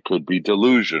 I could be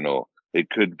delusional. It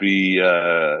could be,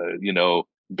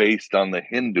 based on the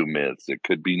Hindu myths. It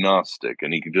could be Gnostic.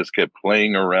 And he just kept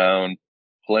playing around,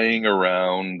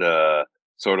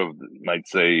 sort of, might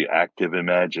say, active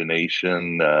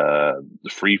imagination,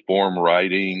 free-form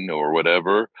writing or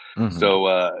whatever. Mm-hmm. So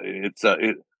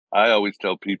I always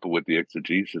tell people with the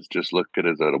exegesis, just look at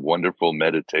it as a wonderful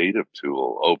meditative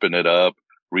tool. Open it up,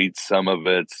 read some of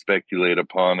it, speculate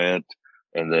upon it,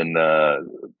 and then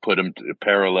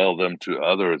parallel them to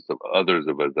others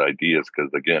of his ideas, because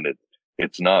again,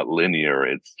 it's not linear.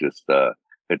 It's just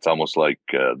it's almost like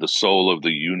the soul of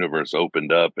the universe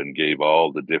opened up and gave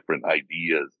all the different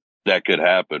ideas that could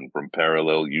happen, from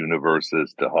parallel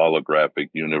universes to holographic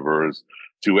universe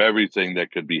to everything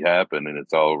that could be happen, and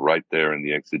it's all right there in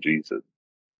the exegesis.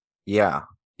 Yeah,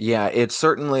 it's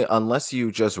certainly, unless you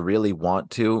just really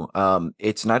want to,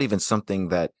 it's not even something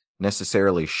that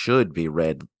necessarily should be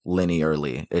read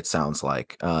linearly, it sounds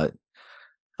like. No,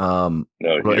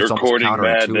 you're courting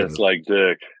madness like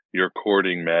Dick. You're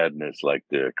courting madness like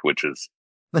Dick, which is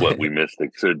what we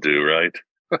mystics should do, right?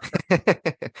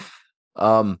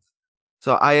 So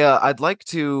I'd like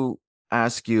to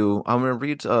ask you, I'm going to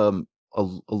read a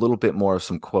little bit more of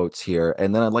some quotes here,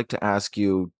 and then I'd like to ask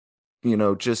you,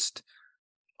 just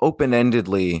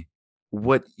open-endedly,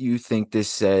 what you think this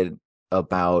said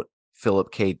about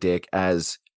Philip K. Dick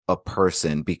as a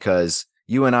person, because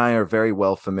you and I are very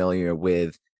well familiar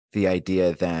with the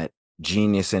idea that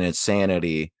genius and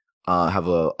insanity have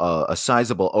a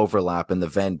sizable overlap in the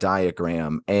Venn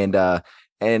diagram, and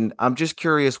I'm just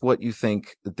curious what you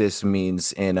think this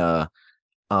means in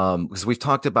because we've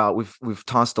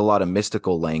tossed a lot of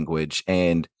mystical language,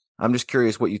 and I'm just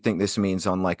curious what you think this means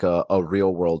on like a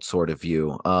real world sort of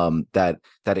view that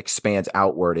expands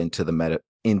outward into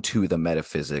the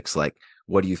metaphysics. Like,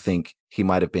 What do you think he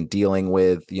might have been dealing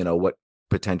with? What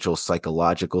potential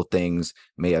psychological things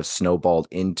may have snowballed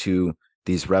into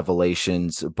these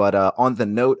revelations? But on the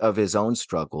note of his own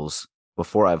struggles,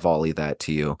 before I volley that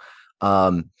to you,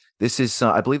 this is,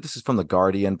 I believe this is from The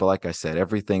Guardian, but like I said,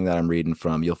 everything that I'm reading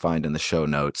from, you'll find in the show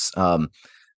notes.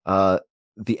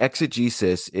 The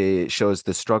exegesis shows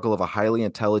the struggle of a highly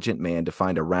intelligent man to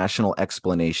find a rational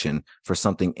explanation for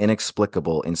something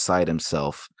inexplicable inside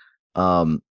himself.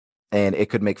 And it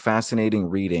could make fascinating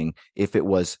reading if it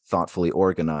was thoughtfully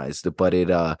organized. But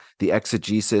the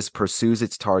exegesis pursues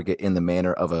its target in the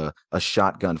manner of a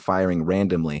shotgun firing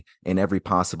randomly in every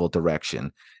possible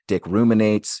direction. Dick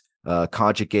ruminates,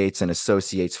 conjugates, and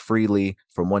associates freely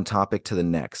from one topic to the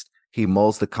next. He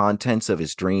mulls the contents of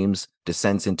his dreams,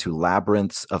 descends into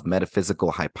labyrinths of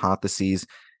metaphysical hypotheses,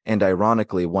 and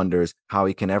ironically wonders how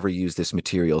he can ever use this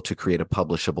material to create a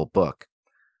publishable book.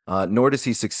 Nor does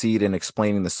he succeed in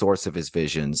explaining the source of his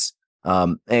visions.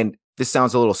 And this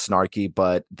sounds a little snarky,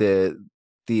 but the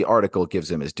article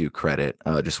gives him his due credit.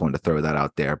 Just wanted to throw that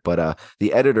out there. But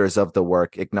the editors of the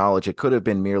work acknowledge it could have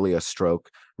been merely a stroke,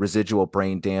 residual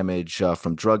brain damage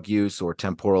from drug use, or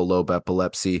temporal lobe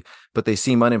epilepsy, but they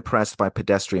seem unimpressed by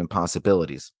pedestrian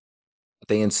possibilities.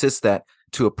 They insist that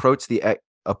to approach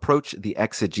the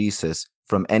exegesis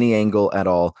from any angle at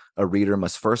all, a reader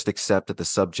must first accept that the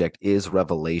subject is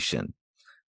revelation.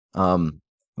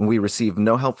 We receive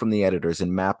no help from the editors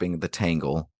in mapping the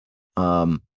tangle.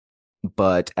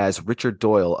 But as Richard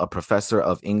Doyle, a professor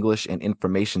of English and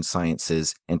Information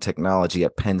Sciences and Technology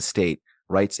at Penn State,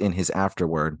 writes in his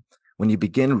afterword, when you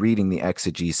begin reading the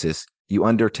exegesis, you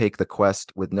undertake the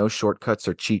quest with no shortcuts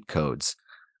or cheat codes.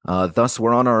 Thus,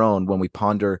 we're on our own when we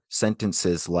ponder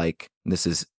sentences like, this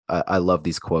is, I love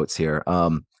these quotes here,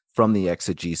 from the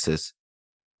exegesis.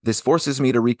 This forces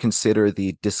me to reconsider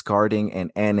the discarding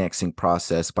and annexing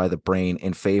process by the brain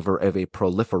in favor of a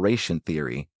proliferation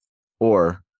theory.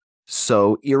 Or,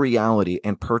 so irreality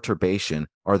and perturbation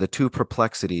are the two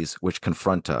perplexities which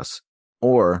confront us.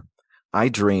 Or, I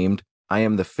dreamed I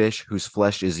am the fish whose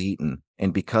flesh is eaten,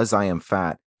 and because I am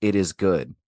fat, it is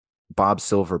good. Bob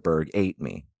Silverberg ate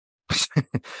me.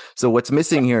 So what's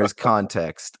missing here is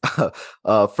context.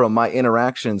 From my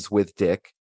interactions with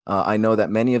Dick, I know that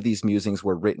many of these musings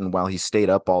were written while he stayed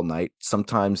up all night,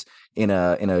 sometimes in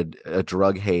a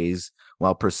drug haze,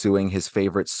 while perusing his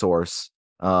favorite source,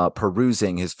 the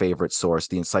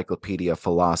Encyclopedia of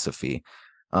Philosophy.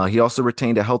 He also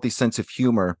retained a healthy sense of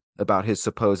humor about his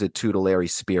supposed tutelary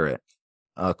spirit.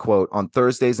 Quote, on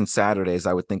Thursdays and Saturdays,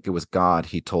 I would think it was God,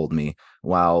 he told me,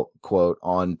 while, quote,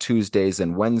 on Tuesdays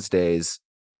and Wednesdays,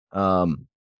 I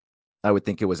would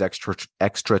think it was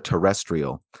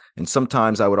extraterrestrial. And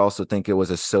sometimes I would also think it was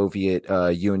a Soviet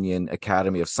Union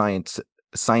Academy of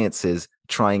Sciences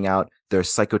trying out their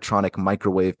psychotronic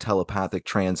microwave telepathic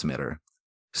transmitter.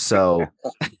 So,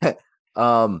 yeah,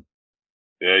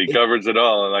 he covers it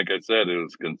all. And like I said, it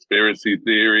was conspiracy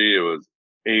theory. It was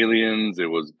aliens. It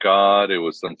was God. It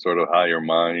was some sort of higher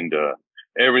mind.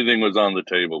 Everything was on the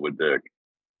table with Dick.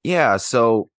 Yeah.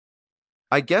 So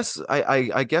I guess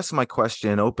I guess my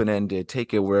question, open-ended,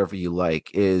 take it wherever you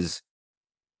like, is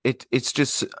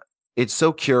it's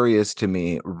so curious to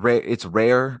me. It's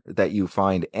rare that you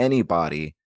find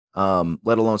anybody,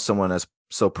 let alone someone as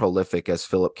so prolific as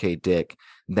Philip K. Dick,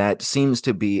 that seems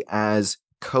to be as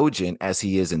cogent as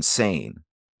he is insane.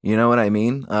 You know what I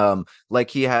mean? Like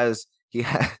he has,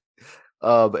 and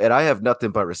I have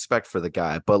nothing but respect for the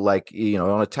guy, but like,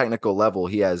 on a technical level,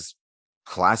 he has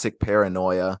classic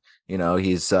paranoia.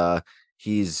 He's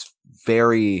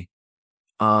very,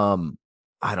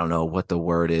 I don't know what the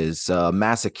word is,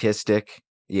 masochistic.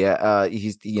 Yeah.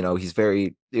 He's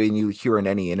very, when you hear in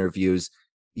any interviews,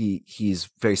 he's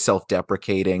very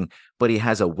self-deprecating, but he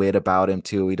has a wit about him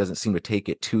too. He doesn't seem to take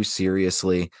it too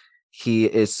seriously. He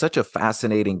is such a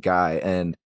fascinating guy.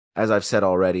 And as I've said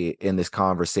already in this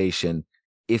conversation,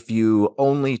 if you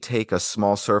only take a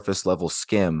small surface level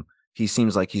skim, he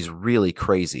seems like he's really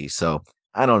crazy. So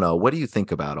I don't know. What do you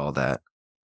think about all that?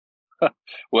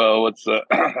 Well,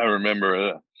 I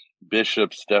remember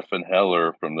Bishop Stephen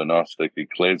Heller from the Gnostic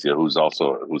Ecclesia, who's a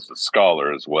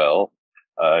scholar as well.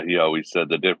 He always said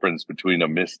the difference between a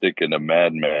mystic and a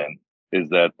madman is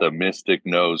that the mystic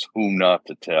knows whom not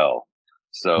to tell.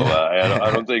 So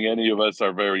I don't think any of us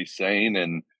are very sane,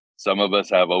 and some of us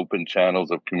have open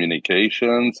channels of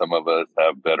communication. Some of us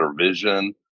have better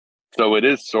vision. So it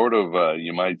is sort of,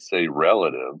 you might say,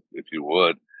 relative, if you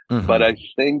would. Mm-hmm. But I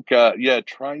think,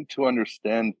 trying to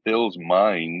understand Phil's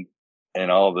mind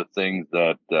and all the things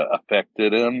that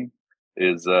affected him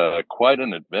is quite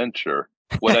an adventure.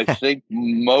 what I think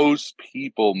most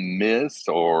people miss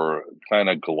or kind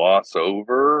of gloss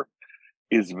over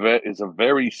is a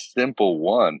very simple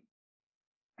one.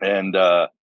 And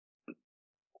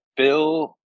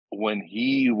Phil, when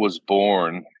he was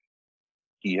born,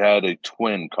 he had a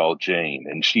twin called Jane,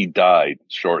 and she died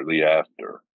shortly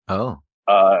after. Oh.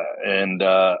 And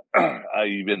I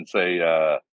even say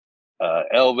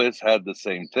Elvis had the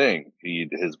same thing.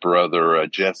 His brother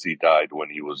Jesse died when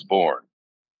he was born.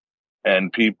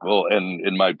 And people, and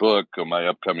in my book, or my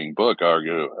upcoming book,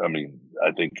 argue, I mean,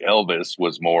 I think Elvis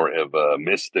was more of a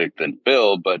mystic than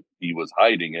Phil, but he was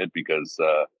hiding it because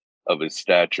of his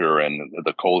stature and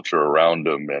the culture around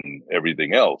him and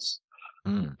everything else.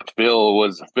 Mm. Phil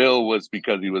was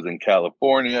because he was in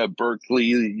California,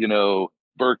 Berkeley,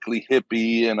 Berkeley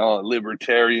hippie and all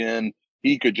libertarian.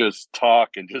 He could just talk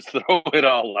and just throw it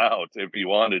all out if he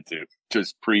wanted to.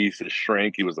 Just priest,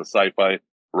 shrink. He was a sci-fi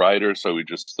writer, so he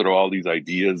just throw all these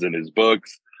ideas in his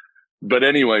books. But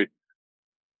anyway,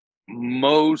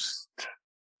 it's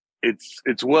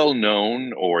well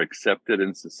known or accepted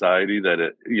in society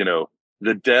that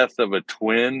the death of a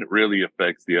twin really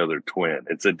affects the other twin.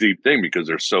 It's a deep thing because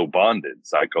they're so bonded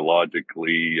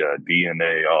psychologically,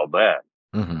 DNA, all that.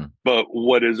 Mm-hmm. But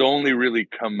what has only really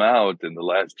come out in the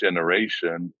last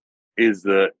generation is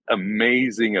the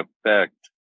amazing effect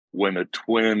when a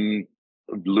twin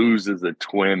loses a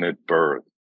twin at birth.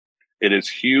 It is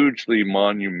hugely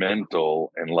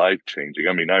monumental and life-changing.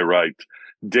 I mean, I write,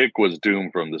 Dick was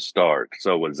doomed from the start.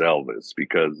 So was Elvis,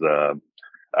 because,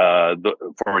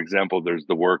 for example, there's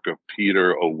the work of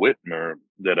Peter O. Whitmer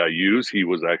that I use. He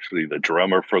was actually the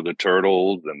drummer for the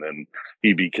Turtles, and then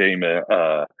he became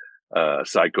a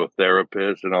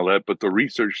psychotherapist and all that. But the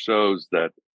research shows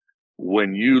that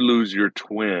when you lose your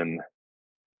twin,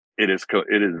 it is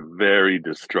very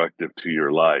destructive to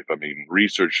your life. I mean,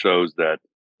 research shows that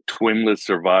twinless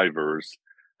survivors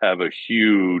have a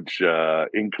huge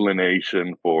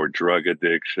inclination for drug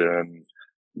addiction,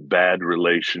 bad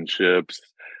relationships,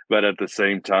 but at the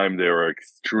same time, they are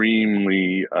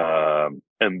extremely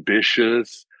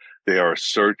ambitious. They are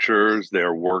searchers. They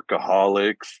are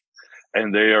workaholics.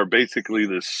 And they are basically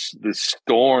this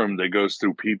storm that goes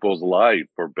through people's life,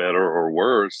 for better or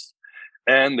worse.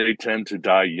 And they tend to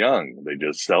die young. They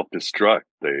just self-destruct.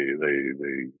 They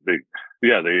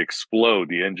explode.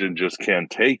 The engine just can't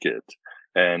take it.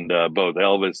 And both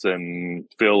Elvis and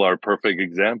Phil are a perfect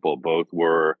example. Both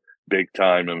were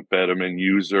big-time amphetamine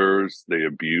users. They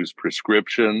abused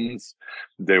prescriptions.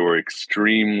 They were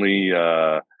extremely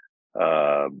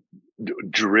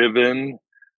driven.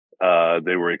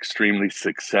 They were extremely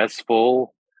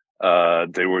successful.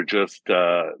 They were just,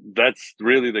 that's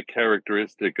really the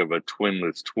characteristic of a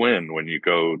twinless twin when you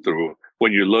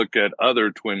look at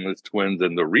other twinless twins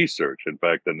in the research. In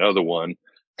fact, another one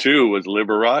too was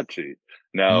Liberace.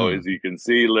 Now, as you can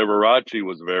see, Liberace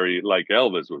was like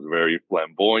Elvis, was very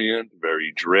flamboyant,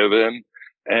 very driven,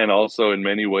 and also in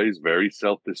many ways, very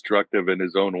self-destructive in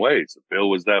his own ways. Phil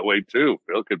was that way too.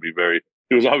 Phil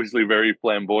he was obviously very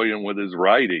flamboyant with his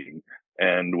writing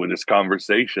and with his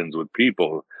conversations with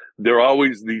people.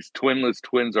 These twinless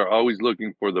twins are always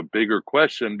looking for the bigger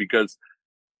question because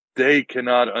they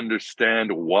cannot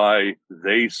understand why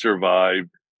they survived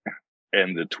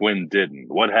and the twin didn't.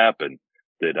 What happened?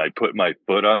 Did I put my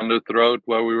foot on the throat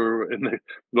while we were in the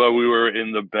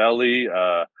belly?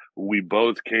 We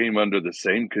both came under the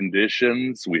same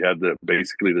conditions. We had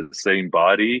basically the same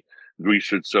body.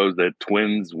 Research shows that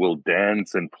twins will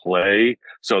dance and play,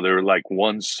 so they're like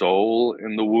one soul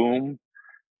in the womb.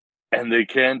 And they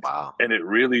can't, and it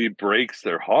really breaks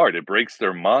their heart. It breaks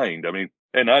their mind. I mean,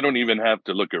 and I don't even have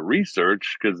to look at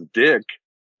research because Dick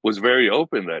was very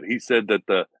open that he said that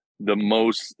the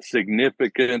most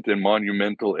significant and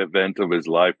monumental event of his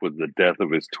life was the death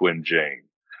of his twin Jane.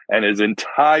 And his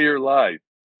entire life,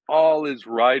 all his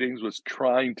writings was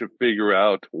trying to figure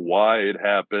out why it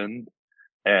happened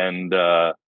and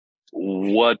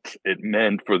what it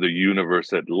meant for the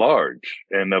universe at large.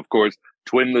 And of course,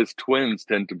 twinless twins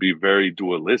tend to be very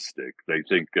dualistic. They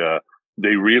think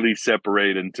they really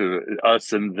separate into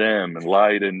us and them, and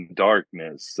light and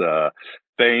darkness,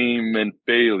 fame and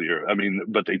failure. I mean,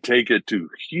 but they take it to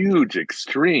huge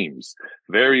extremes,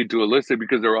 very dualistic,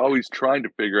 because they're always trying to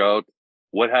figure out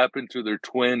what happened to their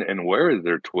twin and where is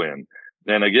their twin.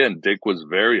 And again, Dick was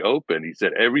very open. He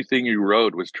said everything he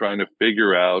wrote was trying to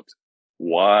figure out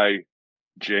why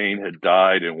Jane had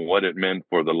died and what it meant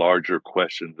for the larger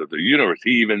questions of the universe.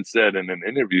 He even said in an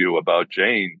interview about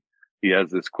Jane, he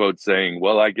has this quote saying,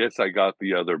 "Well, I guess I got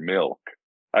the other milk.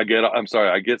 I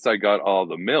guess I got all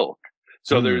the milk."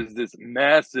 So there's this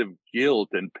massive guilt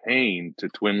and pain to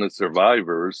twinless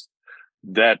survivors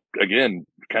that again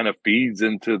kind of feeds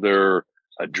into their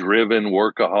driven,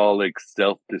 workaholic,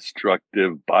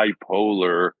 self-destructive,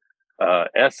 bipolar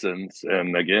essence.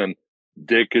 And again,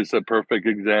 Dick is a perfect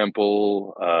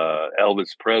example.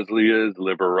 Elvis Presley is,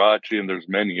 Liberace, and there's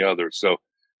many others. So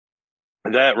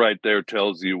that right there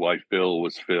tells you why Phil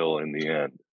was Phil in the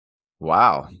end.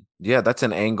 Wow. Yeah, that's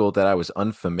an angle that I was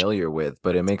unfamiliar with,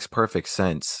 but it makes perfect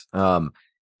sense.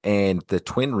 And the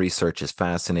twin research is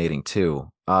fascinating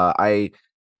too. I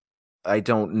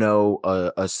don't know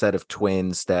a set of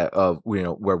twins that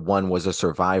where one was a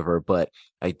survivor, but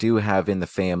I do have in the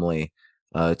family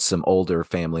some older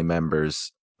family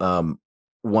members.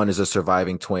 One is a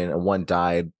surviving twin, and one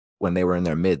died when they were in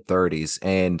their mid 30s.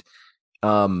 And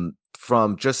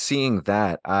from just seeing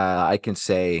that, I can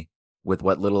say with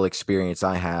what little experience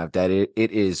I have that it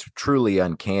is truly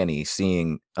uncanny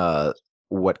seeing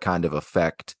what kind of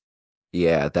effect,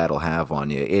 that'll have on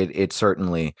you. It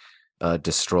certainly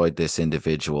destroyed this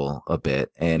individual a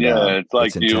bit, and It's like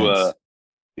it's intense.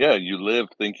 you live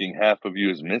thinking half of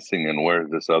you is missing, and where's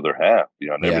this other half?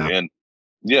 And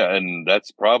and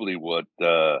that's probably what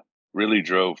really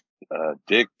drove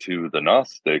Dick to the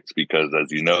Gnostics, because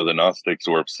as you know, the Gnostics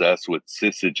were obsessed with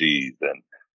syzygies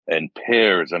and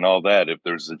pairs and all that. If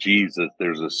there's a Jesus,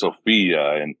 there's a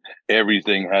Sophia, and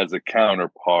everything has a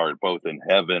counterpart, both in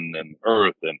heaven and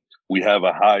earth, and we have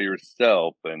a higher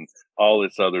self and all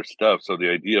this other stuff. So the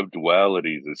idea of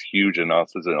dualities is huge in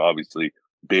Gnosticism, obviously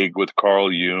big with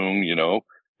Carl Jung.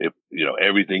 If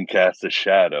everything casts a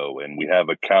shadow, and we have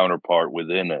a counterpart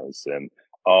within us, and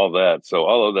all that. So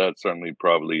all of that certainly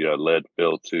probably led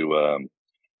Phil to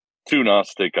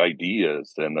Gnostic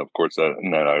ideas, and of course,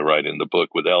 and I write in the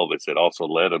book with Elvis, it also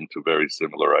led him to very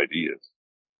similar ideas.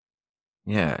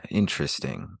 Yeah,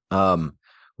 interesting.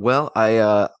 Well,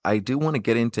 I do want to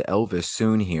get into Elvis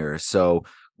soon here. So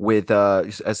with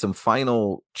as some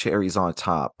final cherries on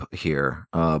top here,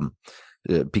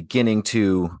 beginning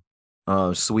to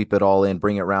sweep it all in,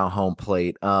 bring it round home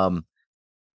plate. I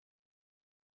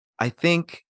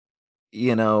think,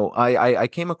 I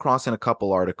came across in a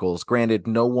couple articles, granted,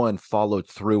 no one followed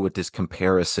through with this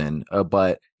comparison,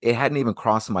 but it hadn't even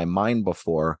crossed my mind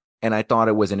before. And I thought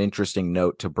it was an interesting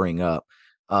note to bring up.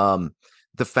 The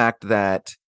fact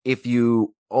that if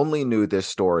you only knew this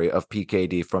story of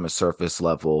PKD from a surface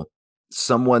level,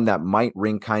 someone that might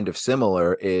ring kind of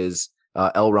similar is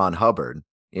L. Ron Hubbard.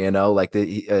 Like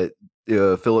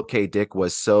Philip K. Dick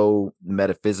was so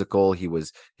metaphysical. He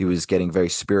was getting very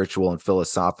spiritual and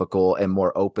philosophical and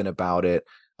more open about it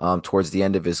towards the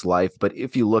end of his life. But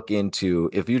if you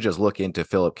just look into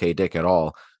Philip K. Dick at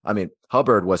all, I mean,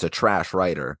 Hubbard was a trash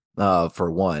writer for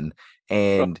one,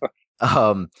 and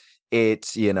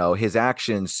it's his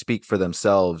actions speak for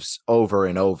themselves over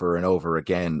and over and over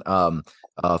again.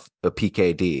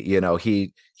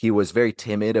 PKD, he was very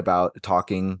timid about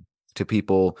talking to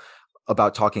people,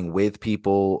 about talking with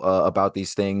people about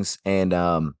these things, and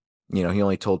he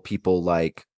only told people,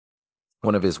 like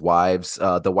one of his wives,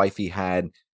 the wife he had,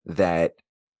 that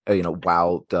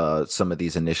while some of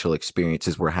these initial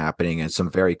experiences were happening, and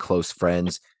some very close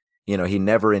friends, he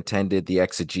never intended the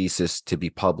exegesis to be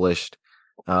published.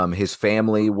 His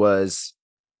family was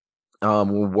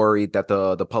worried that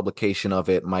the publication of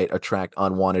it might attract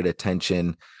unwanted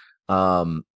attention,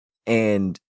 and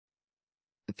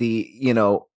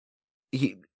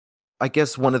I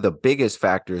guess one of the biggest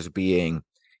factors being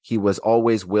he was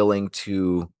always willing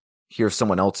to hear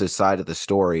someone else's side of the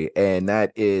story. And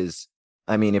that is,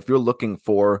 I mean, if you're looking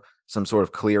for some sort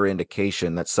of clear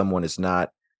indication that someone is not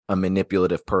a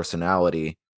manipulative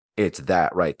personality, it's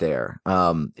that right there.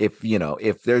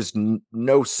 If there's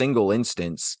no single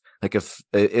instance, like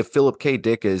if Philip K.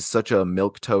 Dick is such a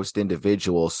milquetoast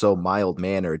individual, so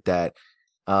mild-mannered that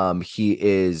he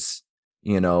is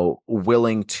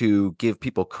willing to give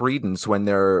people credence when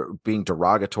they're being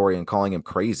derogatory and calling him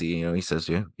crazy. He says,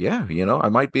 I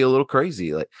might be a little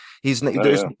crazy. Like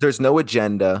there's no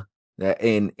agenda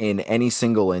in any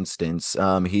single instance.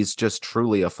 He's just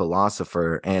truly a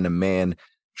philosopher and a man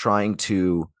trying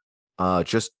to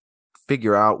just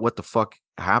figure out what the fuck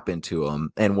happened to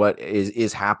him and what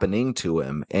is happening to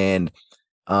him. And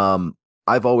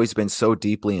I've always been so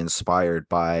deeply inspired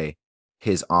by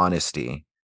his honesty.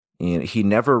 He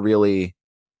never really,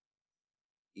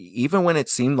 even when it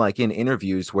seemed like in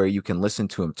interviews where you can listen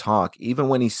to him talk, even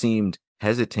when he seemed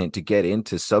hesitant to get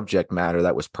into subject matter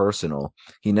that was personal,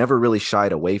 he never really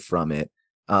shied away from it.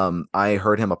 I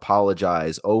heard him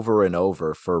apologize over and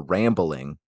over for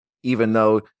rambling, even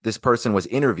though this person was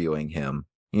interviewing him.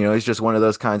 He's just one of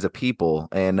those kinds of people.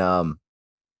 And I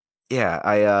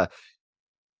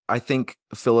think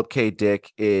Philip K.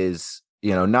 Dick is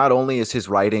not only is his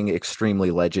writing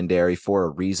extremely legendary for a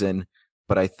reason,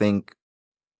 but I think,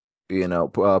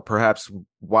 perhaps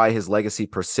why his legacy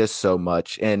persists so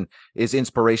much and is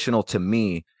inspirational to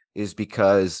me is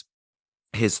because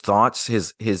his thoughts,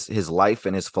 his life,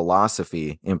 and his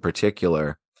philosophy in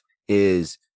particular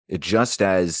is just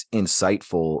as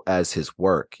insightful as his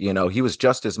work. He was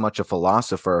just as much a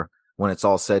philosopher when it's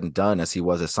all said and done as he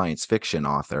was a science fiction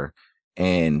author,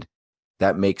 and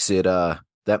that makes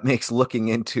looking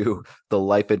into the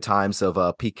life and times of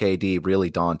PKD really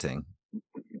daunting.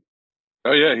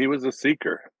 Oh yeah, he was a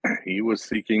seeker. He was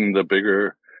seeking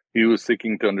he was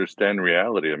seeking to understand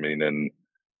reality. I mean, and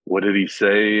what did he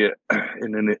say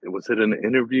was it an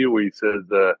interview where he says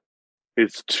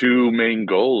his two main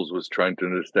goals was trying to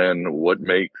understand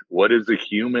what is a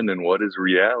human and what is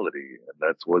reality, and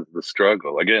that's was the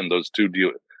struggle. Again, those two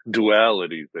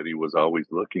dualities that he was always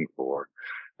looking for,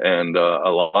 and a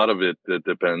lot of it that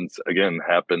depends. Again,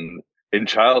 happened in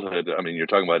childhood. I mean, you're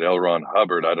talking about L. Ron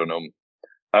Hubbard. I don't know.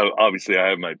 Obviously, I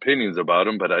have my opinions about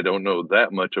him, but I don't know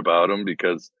that much about him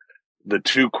because the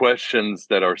two questions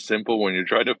that are simple when you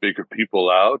try to figure people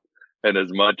out, and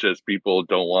as much as people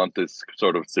don't want this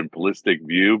sort of simplistic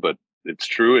view, but it's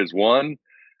true, is one,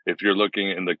 if you're looking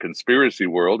in the conspiracy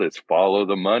world, it's follow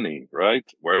the money, right?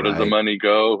 Where does the money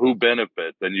go? Who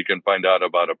benefits? Then you can find out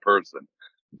about a person.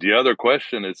 The other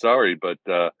question is, sorry, but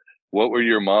what were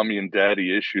your mommy and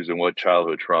daddy issues and what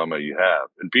childhood trauma you have?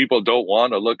 And people don't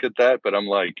want to look at that, but I'm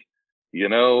like,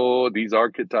 these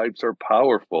archetypes are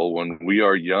powerful. When we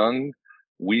are young,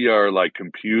 we are like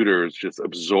computers just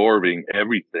absorbing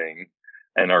everything,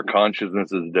 and our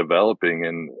consciousness is developing.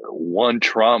 And one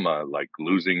trauma, like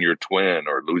losing your twin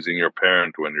or losing your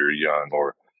parent when you're young,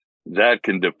 or that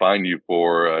can define you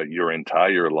for your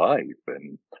entire life.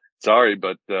 And sorry,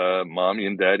 but mommy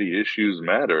and daddy issues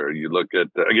matter. You look at,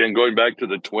 again, going back to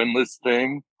the twinless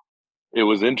thing, it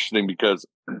was interesting because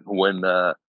when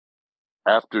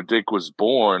after Dick was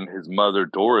born, his mother,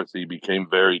 Dorothy, became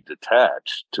very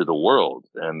detached to the world.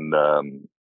 And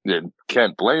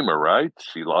can't blame her, right?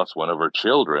 She lost one of her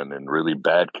children in really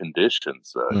bad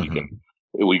conditions.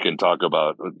 We can talk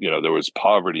about, there was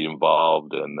poverty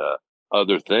involved and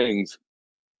other things.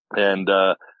 And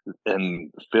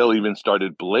Phil even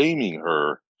started blaming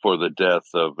her for the death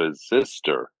of his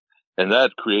sister. And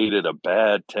that created a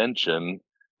bad tension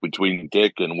between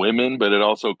Dick and women, but it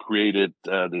also created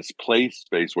this play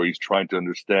space where he's trying to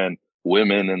understand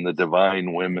women and the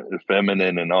divine women,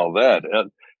 feminine and all that.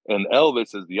 And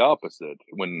Elvis is the opposite.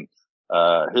 When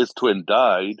his twin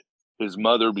died, his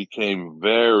mother became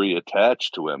very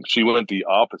attached to him. She went the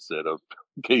opposite of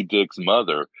K. Dick's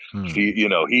mother.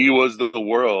 He was the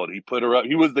world. He put her up.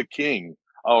 He was the king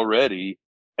already.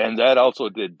 And that also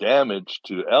did damage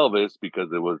to Elvis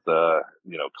because it was,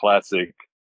 classic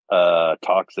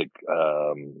toxic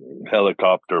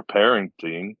helicopter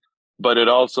parenting. But it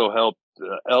also helped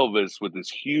Elvis with this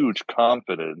huge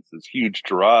confidence, this huge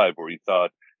drive where he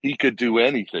thought he could do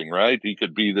anything, right? He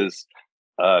could be this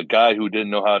guy who didn't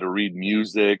know how to read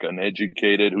music,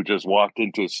 uneducated, who just walked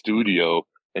into a studio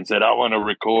and said, I want to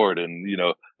record. And,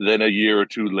 then a year or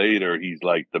two later, he's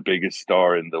like the biggest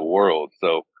star in the world.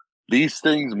 So these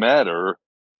things matter.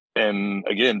 And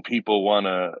again, people want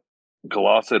to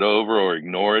gloss it over or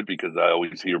ignore it because I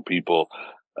always hear people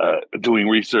doing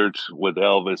research with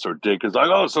Elvis or Dick is like,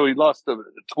 oh, so he lost a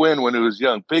twin when he was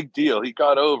young. Big deal. He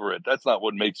got over it. That's not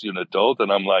what makes you an adult.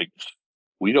 And I'm like,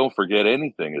 we don't forget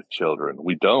anything as children.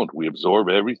 We don't. We absorb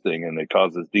everything and it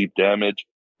causes deep damage.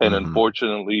 And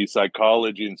unfortunately,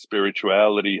 psychology and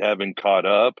spirituality haven't caught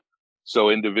up.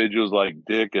 So individuals like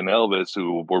Dick and Elvis,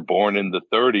 who were born in the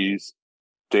 30s,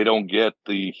 they don't get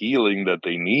the healing that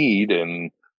they need. And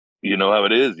you know how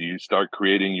it is. You start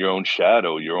creating your own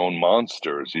shadow, your own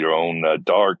monsters, your own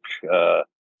dark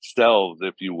selves,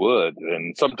 if you would.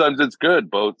 And sometimes it's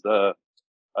good. Both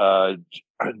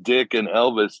Dick and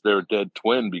Elvis, their dead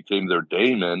twin, became their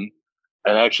daemon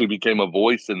and actually became a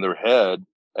voice in their head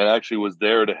and actually was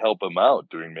there to help them out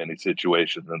during many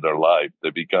situations in their life.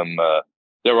 They become,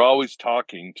 they were always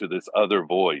talking to this other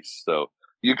voice. So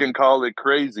you can call it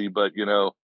crazy, but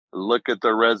look at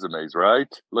their resumes, right?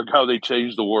 Look how they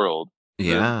changed the world.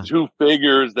 Yeah. The two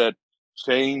figures that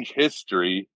change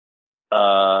history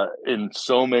in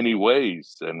so many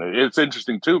ways. And it's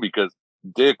interesting too, because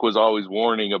Dick was always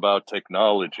warning about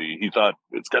technology. He thought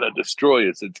it's going to destroy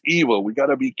us. It's evil. We got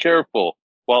to be careful.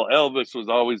 While Elvis was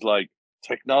always like,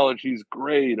 technology's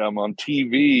great. I'm on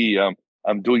TV.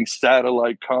 I'm doing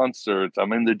satellite concerts.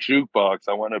 I'm in the jukebox.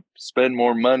 I want to spend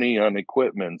more money on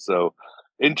equipment. So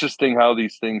interesting how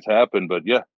these things happen. But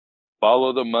yeah,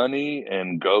 follow the money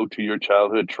and go to your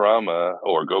childhood trauma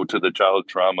or go to the child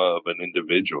trauma of an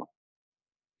individual.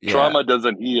 Yeah. Trauma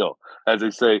doesn't heal. As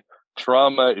they say,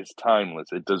 trauma is timeless.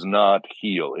 It does not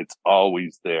heal. It's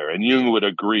always there. And Jung would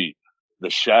agree. The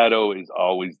shadow is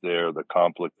always there. The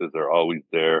complexes are always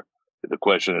there. The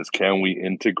question is, can we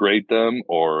integrate them,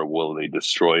 or will they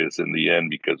destroy us in the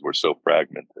end because we're so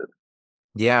fragmented?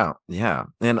 Yeah, yeah.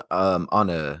 And on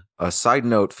a side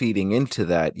note feeding into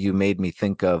that, you made me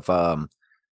think of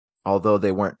although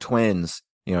they weren't twins,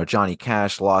 you know, Johnny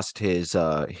Cash lost his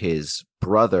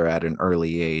brother at an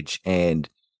early age, and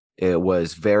it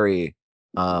was very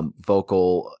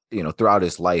vocal, you know, throughout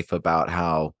his life about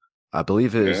how I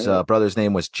believe his brother's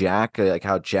name was Jack, like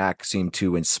how Jack seemed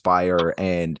to inspire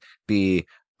and be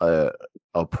a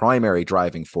primary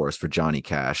driving force for Johnny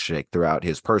Cash, like, throughout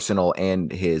his personal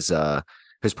and his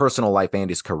personal life and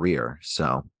his career.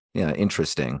 So yeah,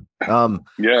 interesting. Yeah,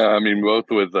 I mean, both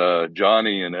with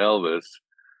Johnny and Elvis.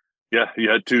 Yeah, you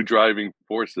had two driving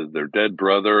forces, their dead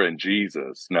brother and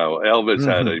Jesus. Now, Elvis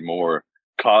had a more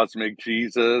cosmic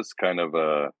Jesus, kind of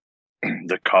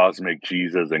the cosmic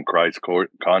Jesus and Christ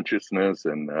consciousness,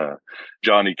 and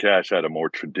Johnny Cash had a more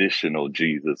traditional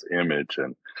Jesus image.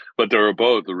 But they were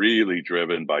both really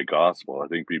driven by gospel. I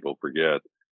think people forget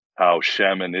how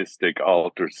shamanistic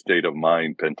altered state of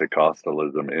mind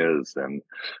Pentecostalism is. And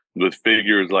with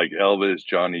figures like Elvis,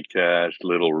 Johnny Cash,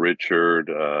 Little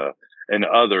Richard, and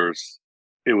others,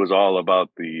 it was all about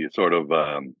the sort of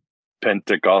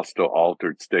Pentecostal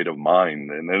altered state of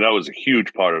mind. And that was a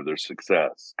huge part of their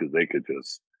success, because they could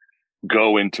just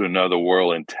go into another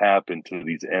world and tap into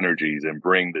these energies and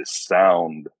bring this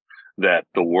sound that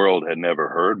the world had never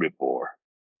heard before.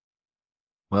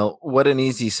 Well, what an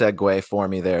easy segue for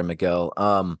me there, Miguel.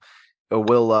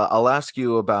 I'll ask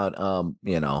you about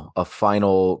you know, a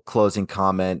final closing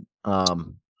comment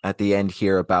at the end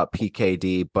here about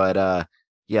PKD, but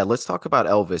yeah, let's talk about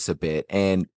Elvis a bit.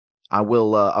 And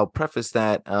I'll preface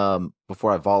that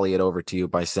before I volley it over to you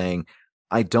by saying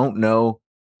I don't know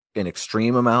an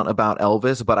extreme amount about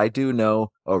Elvis, but I do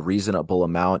know a reasonable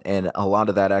amount, and a lot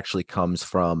of that actually comes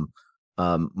from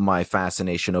my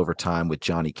fascination over time with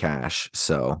Johnny Cash.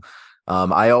 So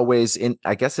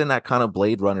I guess in that kind of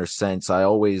Blade Runner sense, I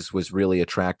always was really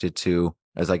attracted to,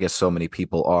 as I guess so many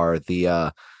people are,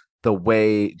 the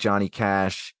way Johnny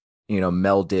Cash, you know,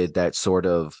 melded that sort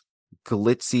of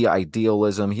glitzy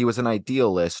idealism. He was an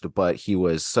idealist, but he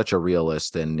was such a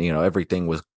realist, and, you know, everything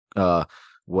was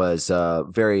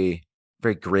very,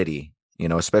 very gritty, you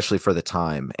know, especially for the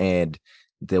time. And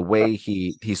the way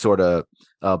he sort of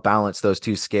balanced those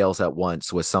two scales at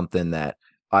once was something that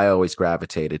I always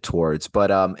gravitated towards. But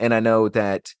and I know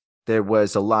that there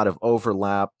was a lot of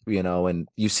overlap, you know, and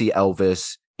you see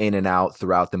Elvis in and out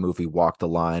throughout the movie Walk the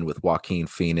Line with Joaquin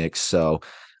Phoenix. So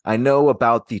I know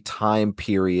about the time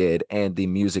period and the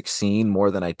music scene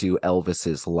more than I do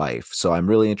Elvis's life. So I'm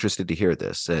really interested to hear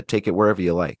this. Take it wherever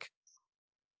you like.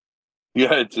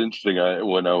 Yeah, it's interesting.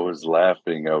 When I was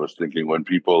laughing, I was thinking, when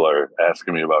people are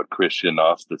asking me about Christian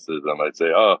Gnosticism, I'd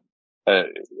say,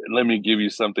 let me give you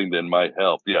something that might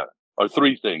help. Yeah, or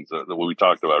three things that we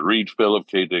talked about. Read Philip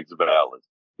K. Dick's Ballads.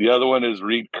 The other one is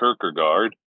read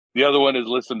Kierkegaard. The other one is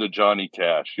listen to Johnny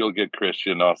Cash. You'll get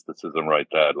Christian Gnosticism right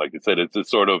there. Like I said, it's a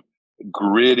sort of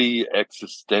gritty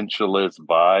existentialist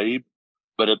vibe,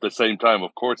 but at the same time,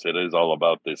 of course, it is all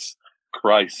about this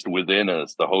Christ within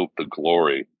us, the hope, the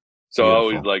glory. So Beautiful. I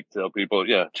always like to tell people,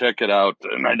 yeah, check it out.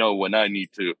 And I know when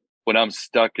I'm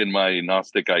stuck in my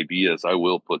Gnostic ideas, I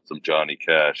will put some Johnny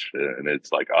Cash, and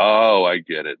it's like, oh, I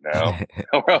get it now.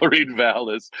 Or I'll read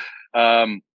Valis.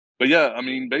 But yeah, I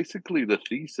mean, basically the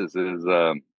thesis is,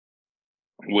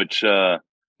 which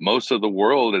most of the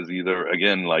world is either,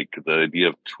 again, like the idea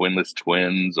of twinless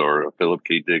twins, or Philip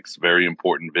K. Dick's very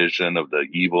important vision of the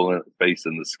evil face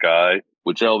in the sky,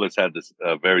 which Elvis had this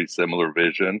very similar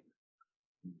vision.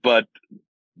 But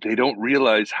they don't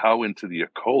realize how into the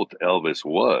occult Elvis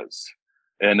was.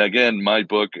 And again, my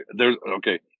book,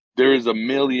 there is a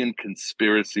million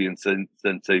conspiracy and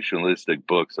sensationalistic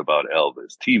books about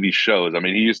Elvis, TV shows. I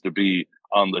mean, he used to be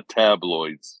on the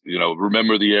tabloids. You know,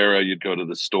 remember the era you'd go to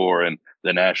the store and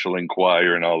the National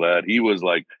Enquirer and all that. He was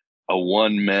like a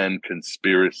one-man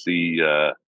conspiracy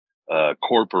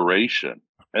corporation.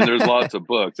 And there's lots of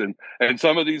books. And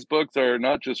some of these books are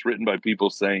not just written by people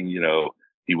saying, you know,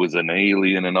 he was an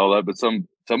alien and all that, but some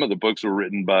of the books were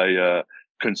written by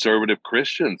conservative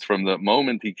Christians. From the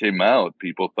moment he came out,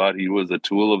 people thought he was a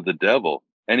tool of the devil,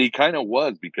 and he kind of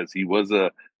was, because he was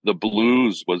the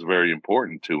blues was very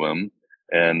important to him,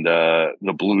 and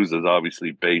the blues is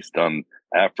obviously based on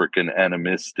African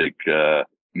animistic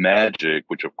magic,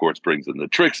 which of course brings in the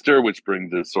trickster, which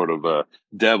brings this sort of a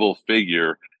devil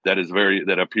figure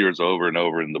that appears over and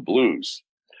over in the blues.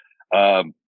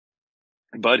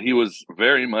 But he was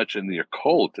very much in the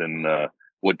occult, and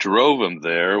what drove him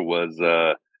there was,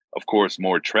 of course,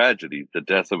 more tragedy. The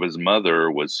death of his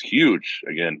mother was huge.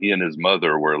 Again, he and his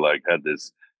mother were had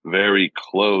this very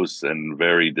close and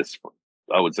very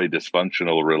I would say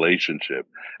dysfunctional relationship.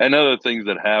 And other things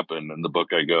that happened in the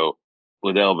book, I go,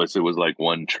 with Elvis, it was like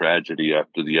one tragedy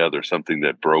after the other, something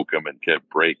that broke him and kept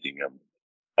breaking him.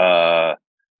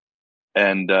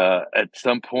 And at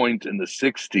some point in the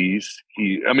 60s,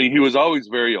 he was always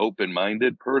a very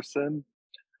open-minded person,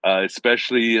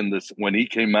 especially when he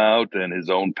came out and his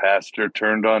own pastor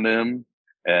turned on him,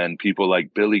 and people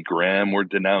like Billy Graham were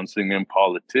denouncing him.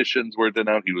 Politicians were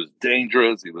denouncing. He was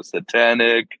dangerous. He was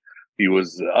satanic. He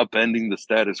was upending the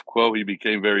status quo. He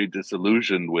became very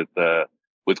disillusioned with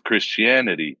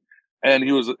Christianity.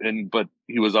 And but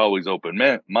he was always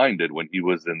open-minded. When he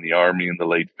was in the army in the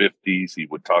late 50s, he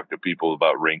would talk to people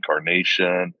about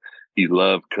reincarnation. He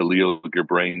loved Khalil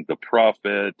Gibran, the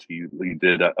prophet. He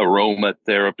did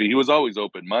aromatherapy. He was always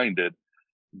open-minded.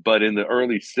 But in the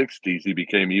early 60s, he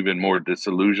became even more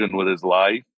disillusioned with his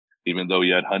life, even though he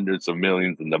had hundreds of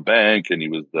millions in the bank and he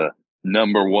was the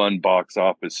 #1 box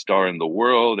office star in the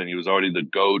world. And he was already the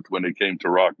GOAT when it came to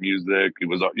rock music. He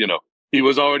was, he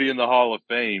was already in the Hall of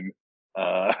Fame. He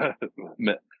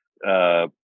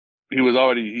was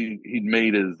already he'd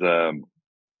made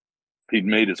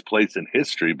his place in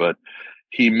history, but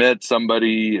he met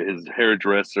somebody. His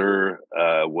hairdresser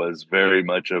was very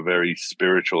much a very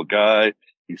spiritual guy.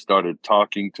 He started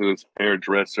talking to his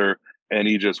hairdresser, and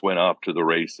he just went off to the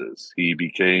races. He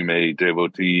became a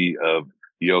devotee of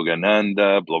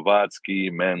Yogananda, Blavatsky,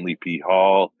 Manly P.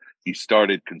 Hall. He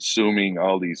started consuming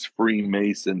all these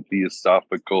Freemason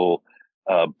theosophical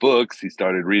books. He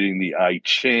started reading the I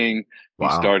Ching. Wow.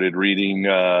 He started reading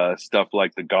stuff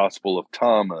like the Gospel of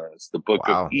Thomas, the Book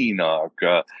of Enoch,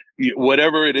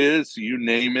 whatever it is, you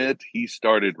name it, he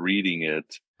started reading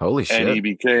it. Holy shit. And he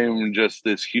became just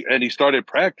this, and he started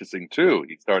practicing too.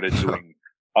 He started doing,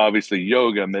 obviously,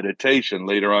 yoga, meditation.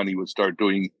 Later on, he would start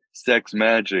doing sex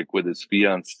magic with his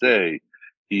fiancée.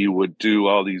 He would do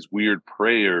all these weird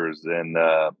prayers, and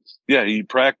he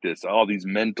practiced all these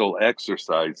mental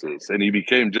exercises, and he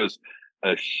became just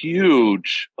a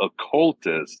huge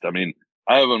occultist. I mean,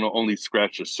 I haven't only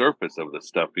scratched the surface of the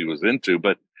stuff he was into,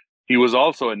 but he was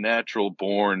also a natural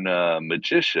born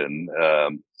magician.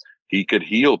 He could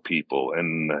heal people,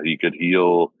 and he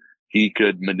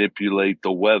could manipulate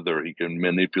the weather. He could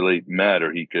manipulate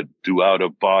matter. He could do out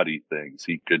of body things.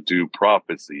 He could do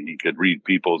prophecy. He could read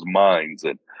people's minds.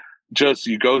 And just,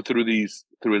 you go through his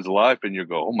life and you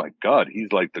go, oh my God,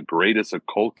 he's like the greatest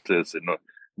occultist in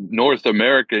North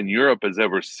America and Europe has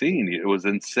ever seen. It was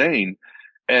insane.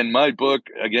 And my book,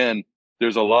 again,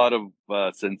 there's a lot of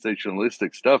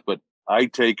sensationalistic stuff, but I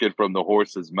take it from the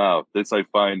horse's mouth. This I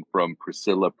find from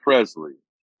Priscilla Presley,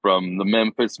 from the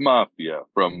Memphis Mafia,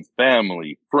 from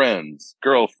family, friends,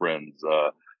 girlfriends,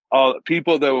 all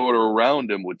people that were around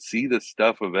him would see the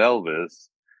stuff of Elvis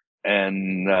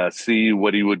and see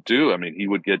what he would do. I mean, he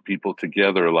would get people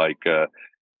together, like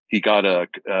he got a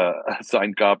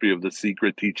signed copy of The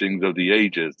Secret Teachings of the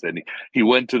Ages, and he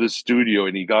went to the studio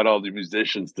and he got all the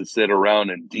musicians to sit around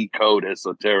and decode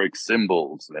esoteric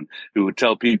symbols. And he would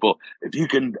tell people, if you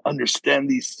can understand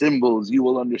these symbols, you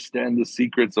will understand the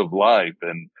secrets of life.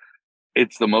 And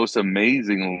it's the most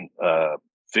amazing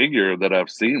figure that I've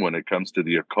seen when it comes to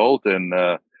the occult, and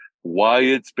why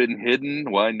it's been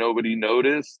hidden, why nobody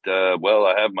noticed. Well,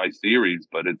 I have my theories,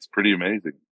 but it's pretty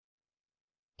amazing.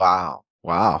 Wow.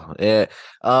 Yeah.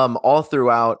 All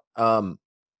throughout,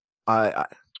 I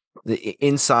the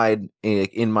inside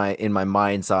in my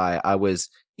mind's eye, I was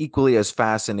equally as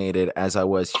fascinated as I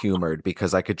was humored,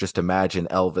 because I could just imagine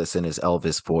Elvis in his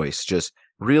Elvis voice, just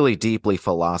really deeply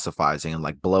philosophizing and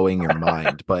like blowing your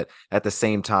mind. But at the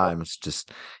same time, it's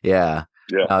just,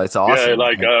 it's awesome.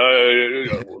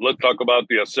 Yeah, let's talk about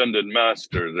the Ascended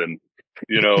Masters, and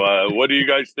what do you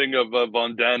guys think of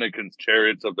von Daniken's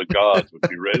Chariots of the Gods?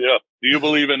 Which you read? Yeah. Do you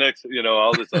believe in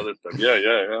all this other stuff?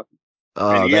 Yeah.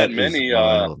 And he had many.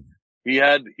 He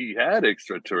had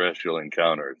extraterrestrial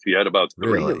encounters. He had about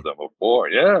 3 of them or 4.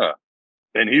 Yeah.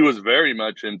 And he was very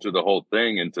much into the whole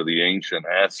thing, into the ancient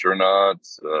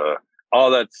astronauts,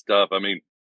 all that stuff. I mean,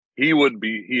 he would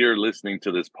be here listening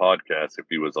to this podcast if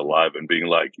he was alive and being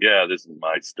like, yeah, this is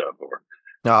my stuff. Or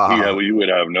we would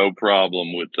have no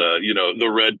problem with,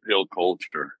 the red pill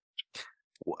culture.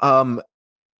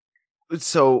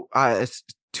 So it's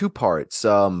 2 parts.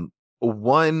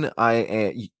 One,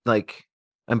 I'm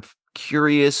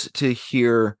curious to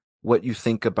hear what you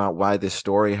think about why this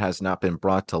story has not been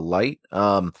brought to light.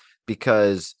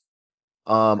 Because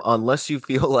unless you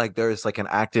feel like there's like an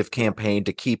active campaign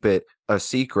to keep it a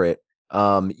secret,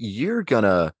 you're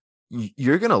gonna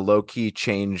low key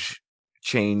change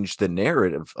the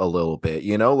narrative a little bit,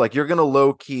 like you're gonna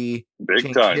low key Big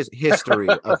change time. history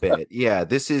a bit. Yeah,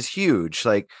 this is huge.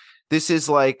 Like this is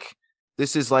like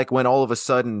when all of a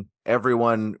sudden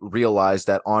everyone realized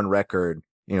that on record,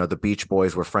 the Beach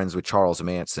Boys were friends with Charles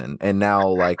Manson, and now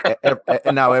like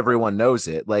and now everyone knows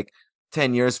it. Like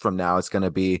 10 years from now, it's going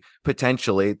to be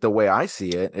potentially, the way I see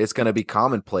it, it's going to be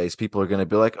commonplace. People are going to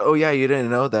be like, oh yeah, you didn't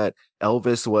know that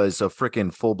Elvis was a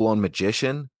freaking full-blown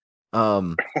magician.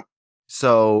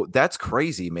 So that's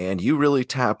crazy, man. You really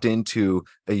tapped into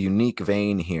a unique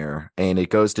vein here, and it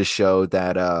goes to show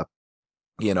that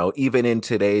even in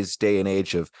today's day and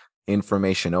age of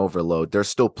information overload, there's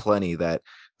still plenty that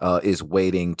is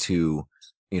waiting to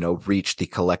reach the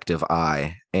collective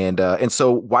eye. And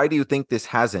so why do you think this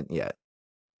hasn't yet?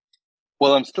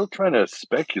 Well, I'm still trying to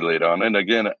speculate on it.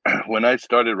 Again, when I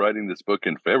started writing this book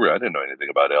in February, I didn't know anything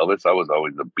about Elvis. I was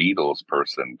always a Beatles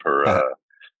person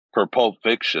per Pulp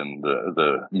Fiction,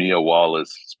 the Mia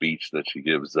Wallace speech that she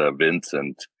gives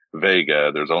Vincent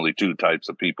Vega. There's only two types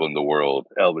of people in the world: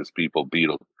 Elvis people,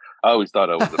 Beatles. I always thought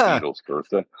I was a Beatles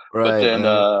person. Right, but then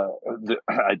right.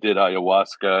 I did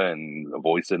ayahuasca and a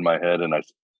voice in my head, and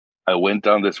I went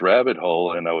down this rabbit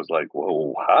hole, and I was like,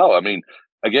 whoa, how? I mean,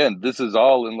 again, this is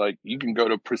all in, like, you can go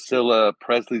to Priscilla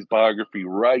Presley's biography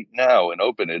right now and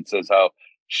open it. It says how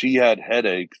she had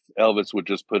headaches. Elvis would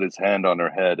just put his hand on her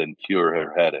head and cure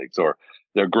her headaches. Or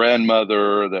their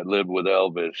grandmother that lived with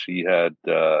Elvis, she had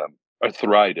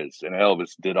arthritis, and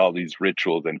Elvis did all these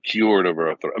rituals and cured of her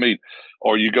arthritis. I mean,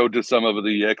 or you go to some of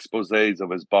the exposés of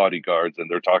his bodyguards,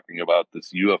 and they're talking about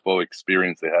this UFO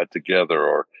experience they had together,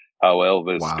 or how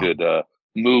Elvis could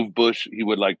move bush. He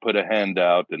would like put a hand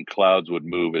out and clouds would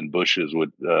move and bushes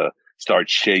would start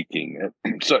shaking.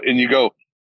 So, and you go,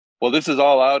 well, this is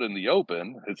all out in the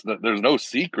open. There's no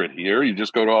secret here. You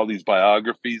just go to all these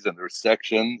biographies and there's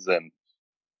sections, and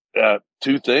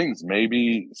two things.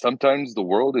 Maybe sometimes the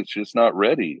world is just not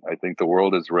ready. I think the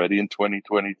world is ready in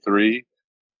 2023.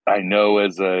 I know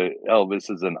Elvis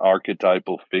is an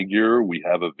archetypal figure. We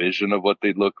have a vision of what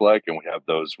they look like, and we have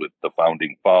those with the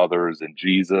founding fathers and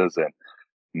Jesus. And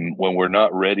when we're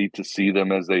not ready to see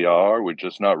them as they are, we're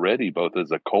just not ready, both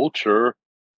as a culture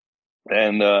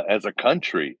and as a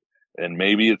country. And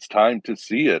maybe it's time to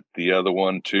see it. The other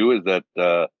one too is that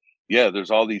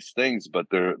there's all these things, but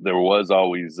there was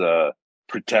always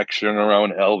protection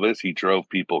around Elvis. He drove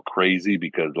people crazy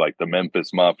because, like, the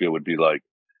Memphis Mafia would be like,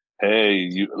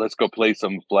 hey, let's go play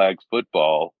some flag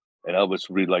football. And Elvis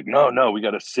would be like, no, we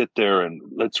got to sit there and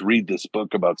let's read this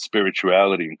book about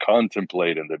spirituality and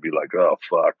contemplate. And they'd be like, oh,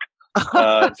 fuck.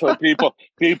 So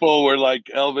people were like,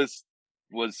 Elvis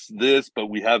was this, but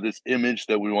we have this image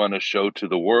that we want to show to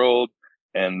the world.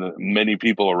 And many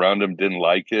people around him didn't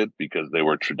like it because they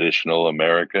were traditional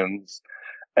Americans.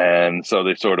 And so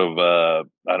they sort of, I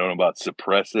don't know about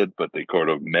suppress it, but they sort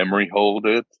of memory hold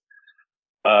it.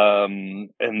 And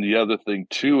the other thing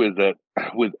too is that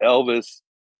with Elvis,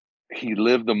 he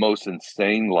lived the most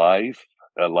insane life,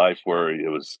 a life where it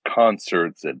was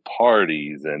concerts and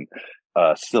parties and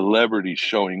celebrities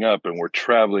showing up, and we're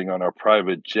traveling on our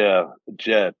private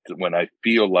jet when I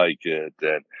feel like it.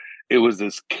 And it was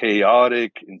this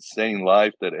chaotic, insane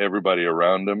life that everybody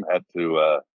around him had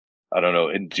to,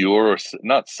 endure or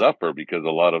not suffer, because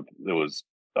it was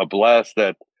a blast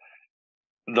that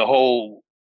the whole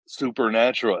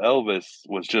supernatural Elvis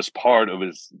was just part of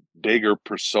his bigger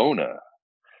persona,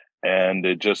 and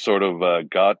it just sort of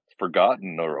got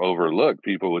forgotten or overlooked.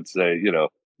 People would say,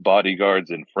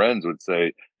 bodyguards and friends would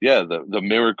say, yeah, the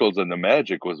miracles and the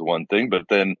magic was one thing, but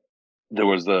then there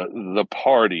was the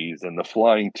parties and the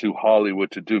flying to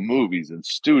Hollywood to do movies and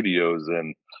studios,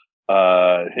 and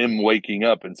him waking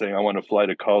up and saying, I want to fly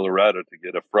to Colorado to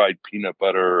get a fried peanut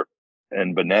butter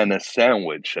and banana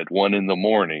sandwich at 1 a.m.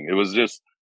 It was just,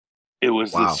 it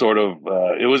was this sort of,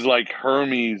 it was like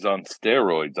Hermes on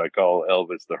steroids. I call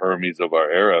Elvis the Hermes of our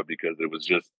era, because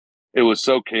it was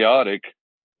so chaotic.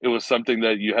 It was something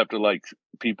that you have to, like,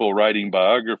 people writing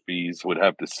biographies would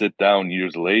have to sit down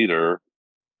years later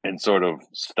and sort of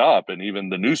stop. And even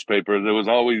the newspapers,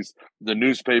 the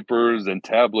newspapers and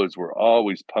tabloids were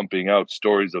always pumping out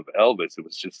stories of Elvis. It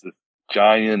was just this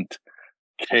giant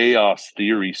chaos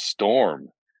theory storm,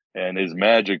 and his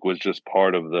magic was just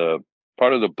part of the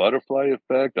butterfly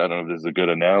effect. I don't know if this is a good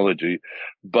analogy,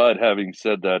 but having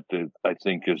said that, I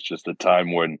think it's just a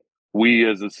time when we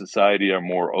as a society are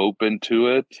more open to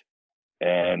it,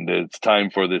 and it's time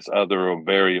for this other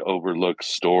very overlooked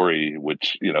story,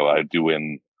 which I do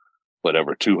in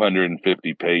whatever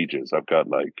 250 pages. I've got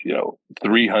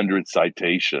 300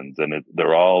 citations, and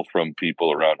they're all from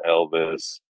people around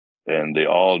Elvis, and they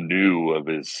all knew of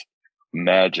his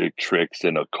magic tricks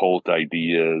and occult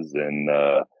ideas and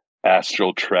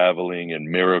astral traveling and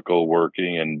miracle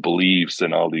working and beliefs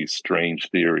and all these strange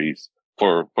theories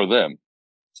for them.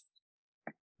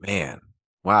 Man,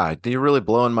 wow, you're really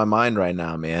blowing my mind right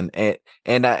now, man.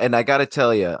 And I got to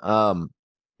tell you,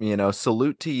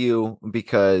 salute to you,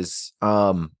 because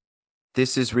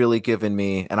this is really giving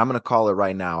me, and I'm going to call it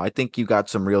right now, I think you got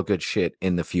some real good shit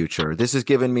in the future. This is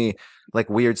giving me like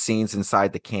weird scenes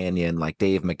inside the canyon, like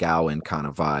Dave McGowan kind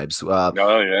of vibes.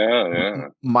 Oh yeah.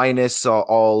 Minus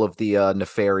all of the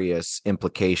nefarious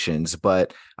implications.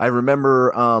 But I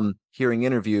remember hearing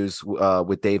interviews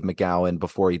with Dave McGowan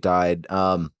before he died,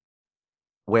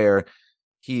 where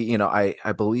he,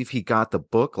 I believe he got the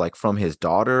book like from his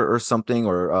daughter or something,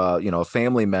 or a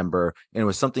family member, and it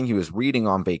was something he was reading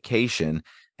on vacation.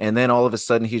 And then all of a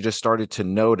sudden he just started to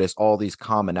notice all these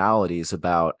commonalities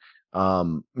about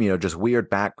just weird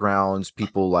backgrounds,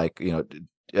 people like,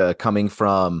 coming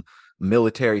from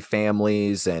military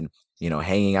families, and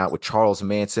hanging out with Charles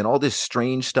Manson, all this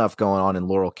strange stuff going on in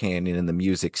Laurel Canyon in the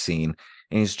music scene.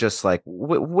 And he's just like,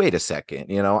 wait a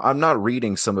second, I'm not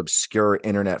reading some obscure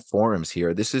internet forums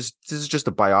here. This is just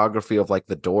a biography of like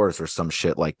the Doors or some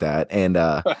shit like that. And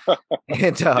Yeah.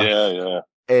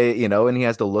 And he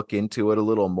has to look into it a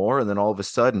little more, and then all of a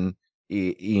sudden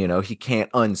he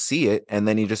can't unsee it, and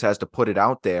then he just has to put it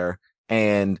out there.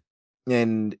 And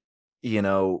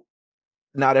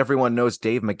not everyone knows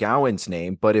Dave McGowan's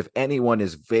name, but if anyone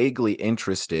is vaguely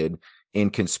interested in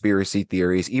conspiracy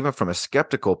theories, even from a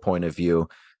skeptical point of view,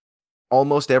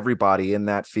 almost everybody in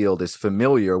that field is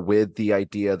familiar with the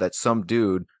idea that some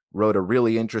dude wrote a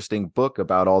really interesting book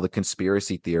about all the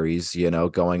conspiracy theories,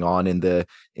 going on in the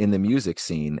music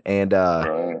scene. And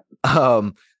I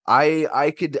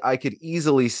could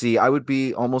easily see, I would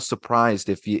be almost surprised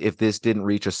if this didn't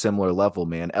reach a similar level,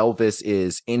 man. Elvis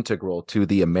is integral to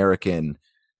the American,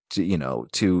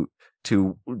 to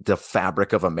the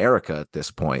fabric of America at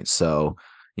this point. So,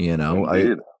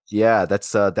 that's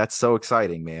so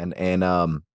exciting, man. And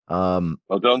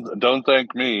well, don't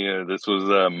thank me. This was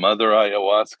Mother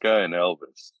Ayahuasca and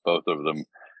Elvis. Both of them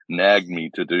nagged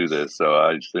me to do this, so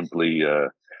I simply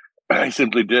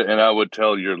did. And I would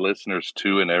tell your listeners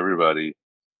too, and everybody,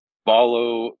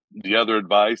 follow the other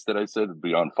advice that I said would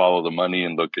be on follow the money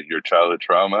and look at your childhood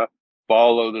trauma.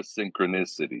 Follow the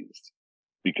synchronicities,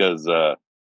 because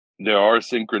there are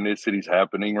synchronicities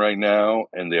happening right now,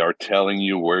 and they are telling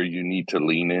you where you need to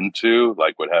lean into,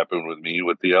 like what happened with me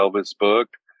with the Elvis book.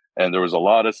 And there was a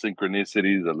lot of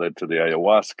synchronicities that led to the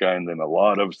ayahuasca, and then a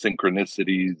lot of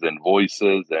synchronicities and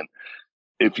voices. And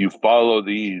if you follow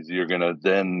these,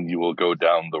 then you will go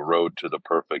down the road to the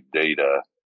perfect data.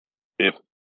 If,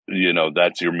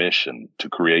 that's your mission, to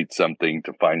create something,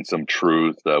 to find some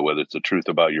truth, whether it's the truth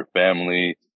about your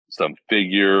family, some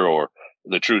figure, or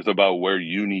the truth about where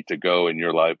you need to go in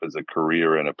your life as a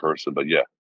career and a person. But yeah,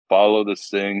 follow the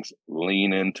things,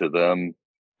 lean into them,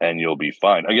 and you'll be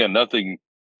fine. Again,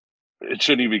 it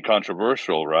shouldn't even be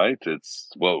controversial, right? It's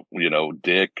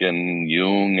Dick and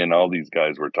Jung and all these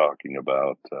guys we're talking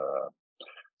about.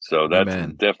 So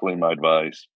that's definitely my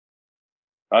advice.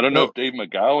 I don't know if Dave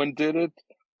McGowan did it.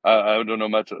 I don't know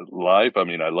much life. I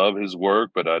mean, I love his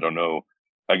work, but I don't know.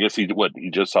 I guess he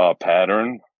just saw a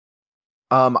pattern.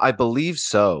 I believe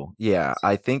so. Yeah,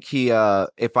 I think he,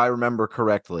 if I remember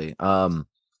correctly,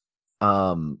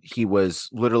 he was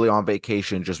literally on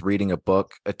vacation, just reading a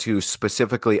book to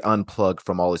specifically unplug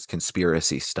from all his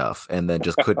conspiracy stuff, and then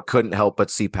just couldn't help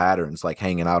but see patterns, like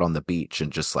hanging out on the beach,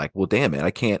 and just like, well, damn it,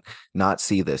 I can't not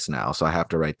see this now, so I have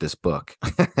to write this book.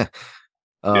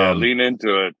 Lean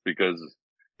into it, because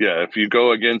if you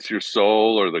go against your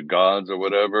soul or the gods or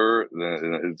whatever,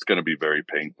 then it's going to be very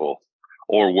painful.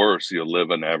 Or worse, you'll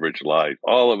live an average life.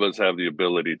 All of us have the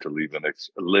ability to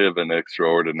live an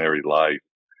extraordinary life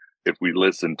if we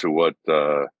listen to what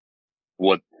the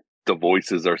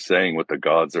voices are saying, what the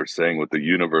gods are saying, what the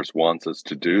universe wants us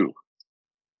to do.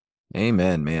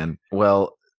 Amen, man.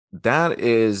 Well, that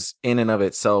is in and of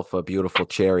itself a beautiful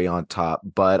cherry on top.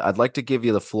 But I'd like to give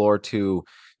you the floor to,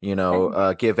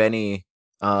 give any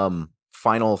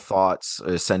final thoughts,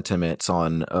 sentiments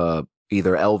on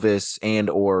either Elvis and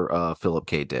or Philip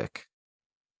K. Dick.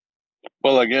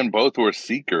 Well, again, both were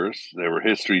seekers. They were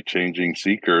history-changing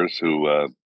seekers who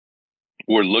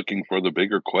were looking for the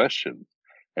bigger question,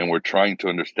 and were trying to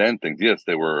understand things. Yes,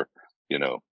 they were,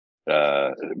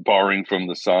 borrowing from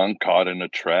the song "Caught in a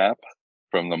Trap."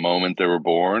 from the moment they were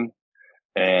born,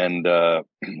 and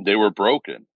they were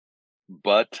broken,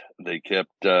 but they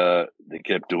kept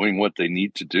doing what they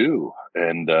need to do,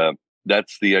 and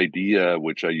that's the idea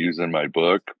which I use in my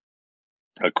book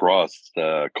across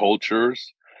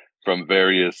cultures from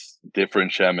various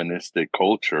different shamanistic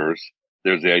cultures.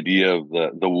 There's the idea of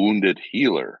the wounded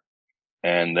healer.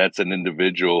 And that's an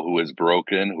individual who is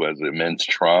broken, who has immense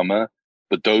trauma.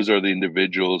 But those are the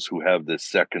individuals who have this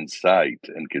second sight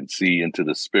and can see into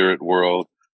the spirit world.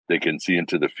 They can see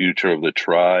into the future of the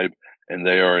tribe. And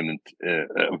they are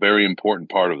a very important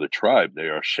part of the tribe. They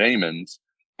are shamans,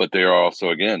 but they are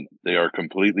also, again, they are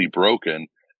completely broken.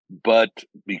 But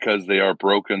because they are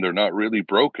broken, they're not really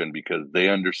broken, because they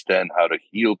understand how to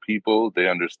heal people. They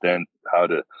understand how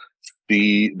to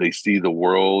they see the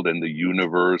world and the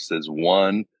universe as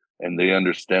one, and they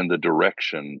understand the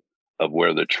direction of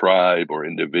where the tribe or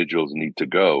individuals need to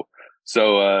go.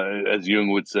 So, as Jung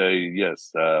would say,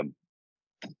 yes,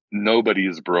 nobody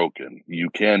is broken. You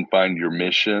can find your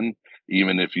mission,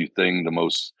 even if you think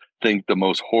the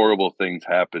most horrible things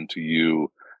happen to you,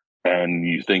 and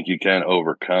you think you can't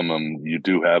overcome them. You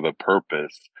do have a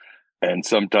purpose. And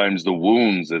sometimes the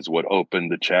wounds is what open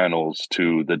the channels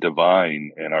to the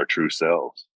divine and our true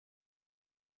selves.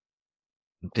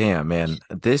 Damn, man.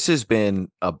 This has been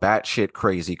a batshit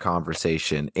crazy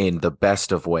conversation in the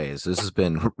best of ways. This has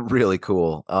been really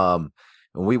cool.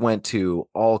 We went to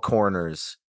all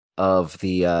corners of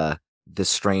the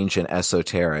strange and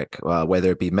esoteric, whether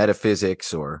it be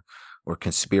metaphysics or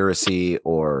conspiracy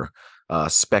or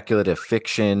speculative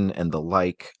fiction and the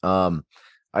like.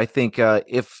 I think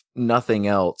if nothing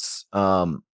else,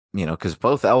 because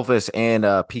both Elvis and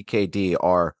PKD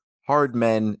are hard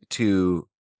men to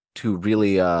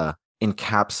really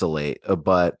encapsulate,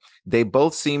 but they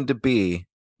both seem to be,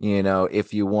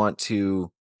 if you want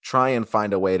to try and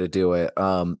find a way to do it,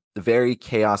 very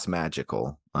chaos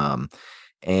magical.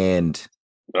 And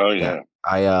oh yeah,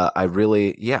 I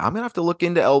really, I'm gonna have to look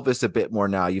into Elvis a bit more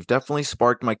now. You've definitely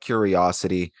sparked my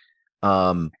curiosity.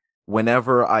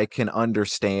 Whenever I can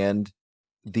understand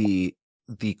the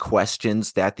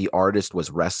questions that the artist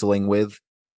was wrestling with,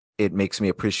 it makes me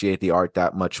appreciate the art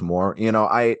that much more.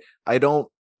 I don't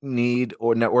need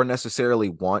or necessarily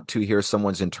want to hear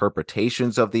someone's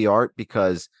interpretations of the art,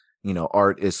 because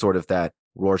art is sort of that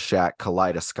Rorschach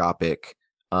kaleidoscopic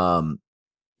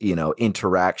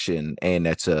interaction, and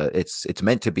it's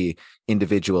meant to be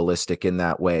individualistic in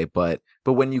that way. But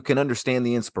when you can understand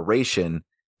the inspiration,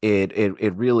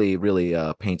 it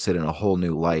really paints it in a whole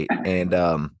new light. And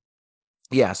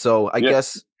so I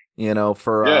guess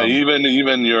for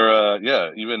even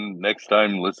your even next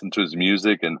time, listen to his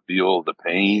music and feel the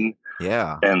pain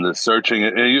and the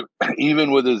searching.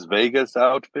 Even with his Vegas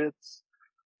outfits,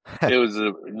 it was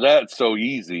that's so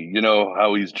easy.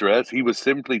 How he's dressed, he was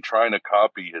simply trying to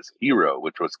copy his hero,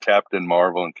 which was Captain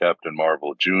Marvel and Captain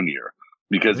Marvel Jr.,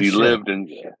 because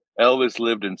Elvis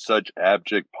lived in such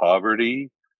abject poverty.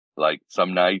 Like,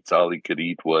 some nights all he could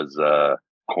eat was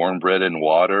cornbread and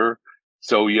water.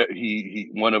 So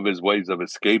he one of his ways of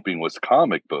escaping was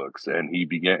comic books, and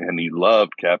he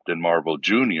loved Captain Marvel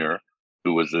Jr.,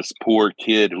 who was this poor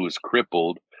kid who was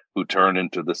crippled, who turned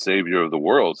into the savior of the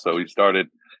world. So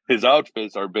his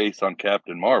outfits are based on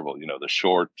Captain Marvel, the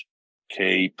short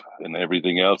cape and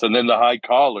everything else. And then the high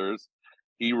collars.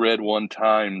 He read one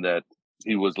time that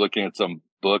he was looking at some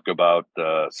book about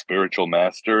spiritual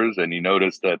masters, and he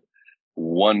noticed that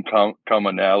one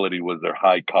commonality was their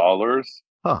high collars.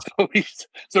 Huh.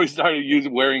 So he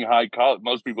started wearing high collars.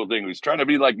 Most people think he's trying to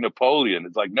be like Napoleon.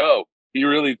 It's like, no, he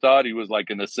really thought he was like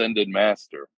an ascended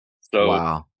master.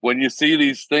 So when you see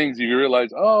these things, you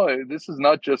realize, oh, this is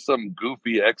not just some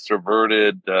goofy,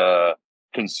 extroverted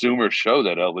consumer show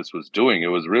that Elvis was doing. It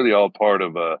was really all part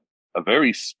of a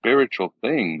very spiritual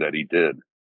thing that he did.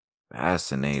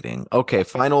 Fascinating. Okay,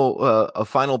 a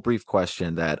final brief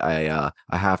question that I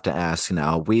have to ask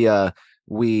now.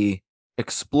 We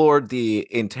explored the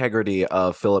integrity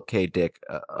of Philip K. Dick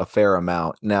a fair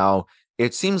amount. Now,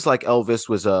 it seems like Elvis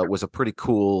was a pretty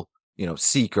cool,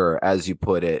 seeker, as you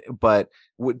put it. But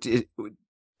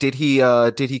did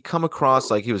he come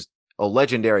across like he was a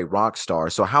legendary rock star?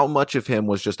 So how much of him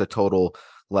was just a total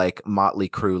like Motley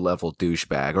Crue level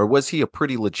douchebag, or was he a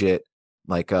pretty legit,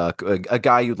 like a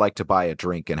guy you'd like to buy a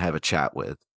drink and have a chat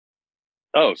with?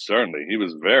 Oh, certainly. He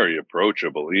was very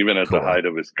approachable, even at the height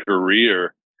of his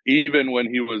career. Even when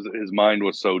his mind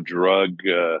was so drug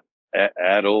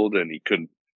addled, and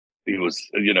he was,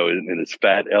 in his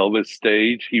fat Elvis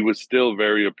stage, he was still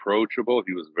very approachable.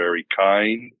 He was very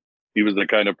kind. He was the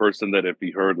kind of person that if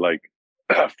he heard like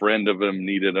a friend of him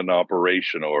needed an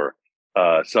operation, or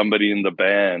somebody in the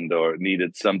band or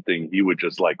needed something, he would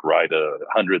just like write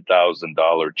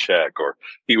 $100,000 check, or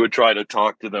he would try to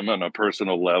talk to them on a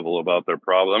personal level about their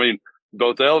problem. I mean,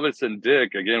 both Elvis and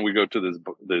Dick, again, we go to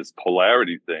this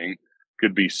polarity thing,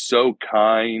 could be so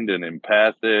kind and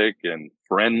empathic and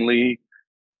friendly.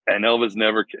 And Elvis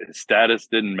his status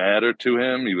didn't matter to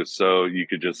him. He was you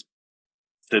could just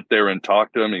sit there and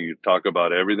talk to him and you talk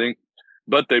about everything.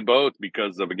 But they both,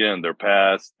 because of, again, their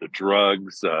past, the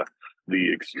drugs, the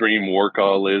extreme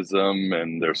workaholism,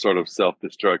 and their sort of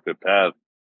self-destructive path,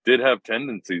 did have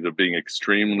tendencies of being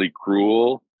extremely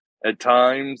cruel at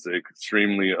times,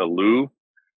 extremely aloof.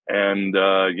 And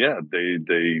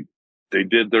they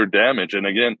did their damage. And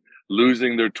again,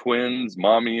 losing their twins,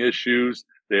 mommy issues,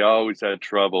 they always had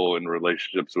trouble in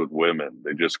relationships with women.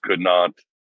 They just couldn't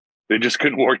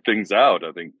work things out.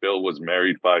 I think Bill was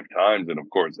married 5 times. And of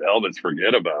course, Elvis,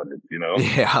 forget about it.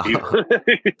 Yeah.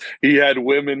 He had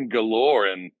women galore.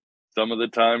 And some of the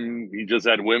time he just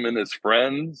had women as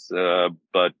friends.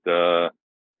 But it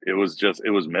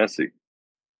was messy.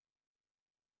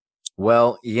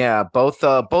 Well, yeah, both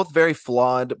very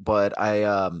flawed, but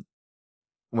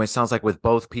when it sounds like with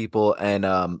both people, and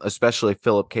especially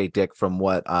Philip K. Dick, from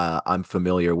what I'm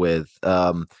familiar with,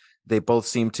 they both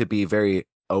seem to be very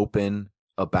open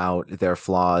about their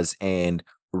flaws and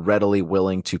readily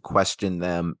willing to question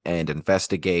them and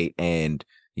investigate and,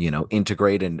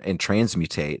 integrate and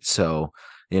transmutate. So,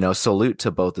 salute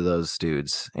to both of those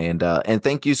dudes. And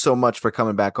thank you so much for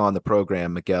coming back on the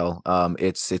program, Miguel.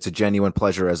 It's a genuine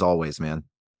pleasure as always, man.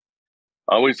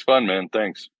 Always fun, man.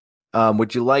 Thanks.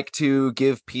 Would you like to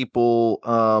give people,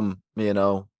 all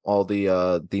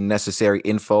the necessary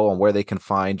info on where they can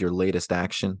find your latest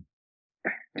action?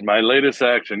 My latest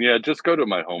action, just go to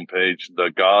my homepage,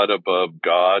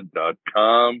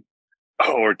 thegodabovegod.com,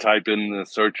 or type in the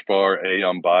search bar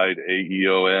Aeon Byte,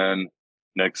 Aeon.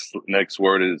 Next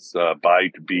word is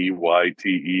Byte,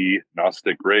 Byte,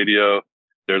 Gnostic Radio.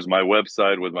 There's my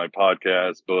website with my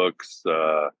podcast, books,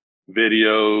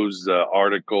 videos,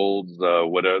 articles,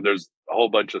 whatever. There's a whole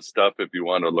bunch of stuff if you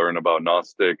want to learn about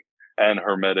Gnostic and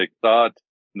Hermetic thought.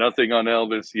 Nothing on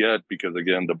Elvis yet, because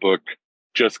again, the book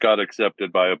just got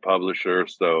accepted by a publisher.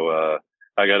 So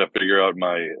I got to figure out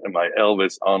my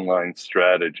Elvis online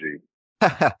strategy,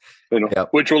 Yep.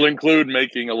 which will include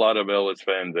making a lot of Elvis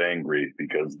fans angry,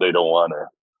 because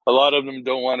a lot of them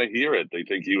don't want to hear it. They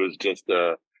think he was just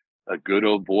a good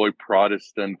old boy,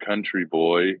 Protestant country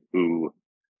boy who,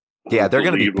 yeah, they're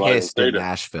going to be pissed in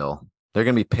Nashville. They're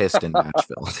going to be pissed in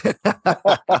Nashville.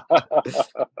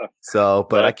 So,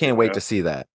 but I can't wait to see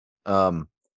that.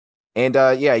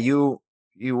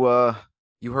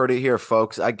 You heard it here,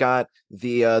 folks. I got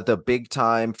the big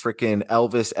time freaking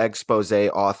Elvis expose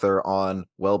author on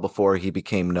well before he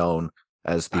became known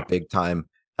as the big time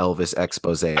Elvis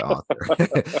expose author.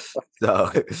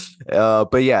 So,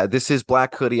 but yeah, this is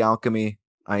Black Hoodie Alchemy.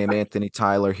 I am Anthony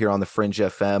Tyler here on the Fringe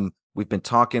FM. We've been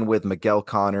talking with Miguel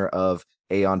Connor of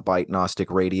Aeon Byte Gnostic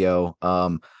Radio,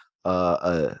 a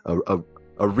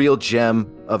real gem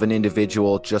of an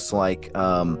individual, just like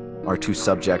our two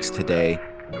subjects today.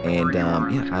 And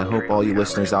I hope all you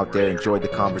listeners out there enjoyed the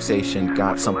conversation,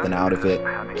 got something out of it.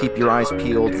 Keep your eyes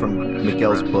peeled from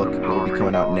Miguel's book. It will be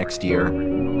coming out next year.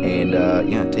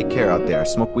 And take care out there.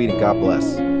 Smoke weed and God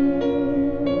bless.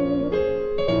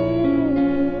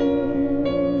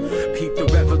 Peep the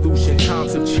revolution,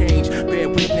 times of change. Bear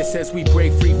witness as we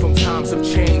break free from times of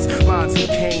chains. Lines of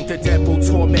Cain, the devil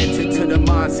tormented to the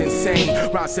minds insane.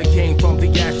 Rise again from the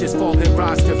ashes, fall and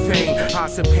rise to fame.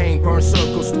 Eyes of pain, burn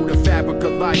circles through the fabric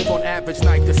of life. On average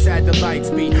night, the satellites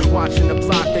be watching the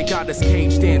block. They got us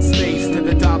caged in, slaves to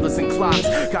the dollars and clocks.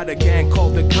 Got a gang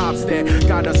called the cops that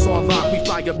got us on lock. We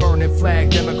fly a burning flag,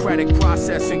 democratic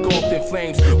process engulfed in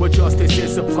flames. Where justice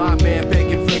is supplied, man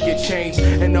begging for your change.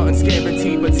 And nothing's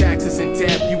guaranteed but taxes and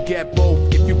debt. You get both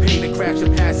if you pay to crash a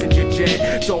passenger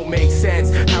jet. Don't make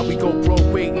sense how we go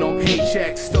broke waiting on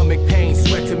paychecks. Stomach pain,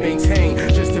 sweat to maintain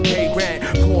just to pay rent.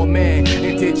 Poor man,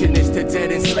 indigenous to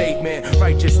dead enslavement.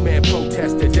 Righteous man,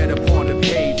 protester dead upon the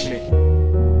pavement.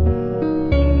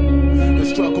 The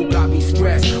struggle got me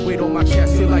stressed. Weight on my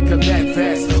chest, feel like a lead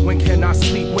vest. When can I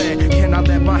sleep? When can I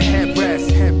let my head rest?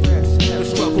 The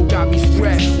struggle got me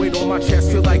stressed. Weight on my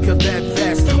chest, feel like a lead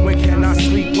vest. When can I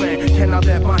sleep? When can I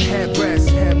let my head rest?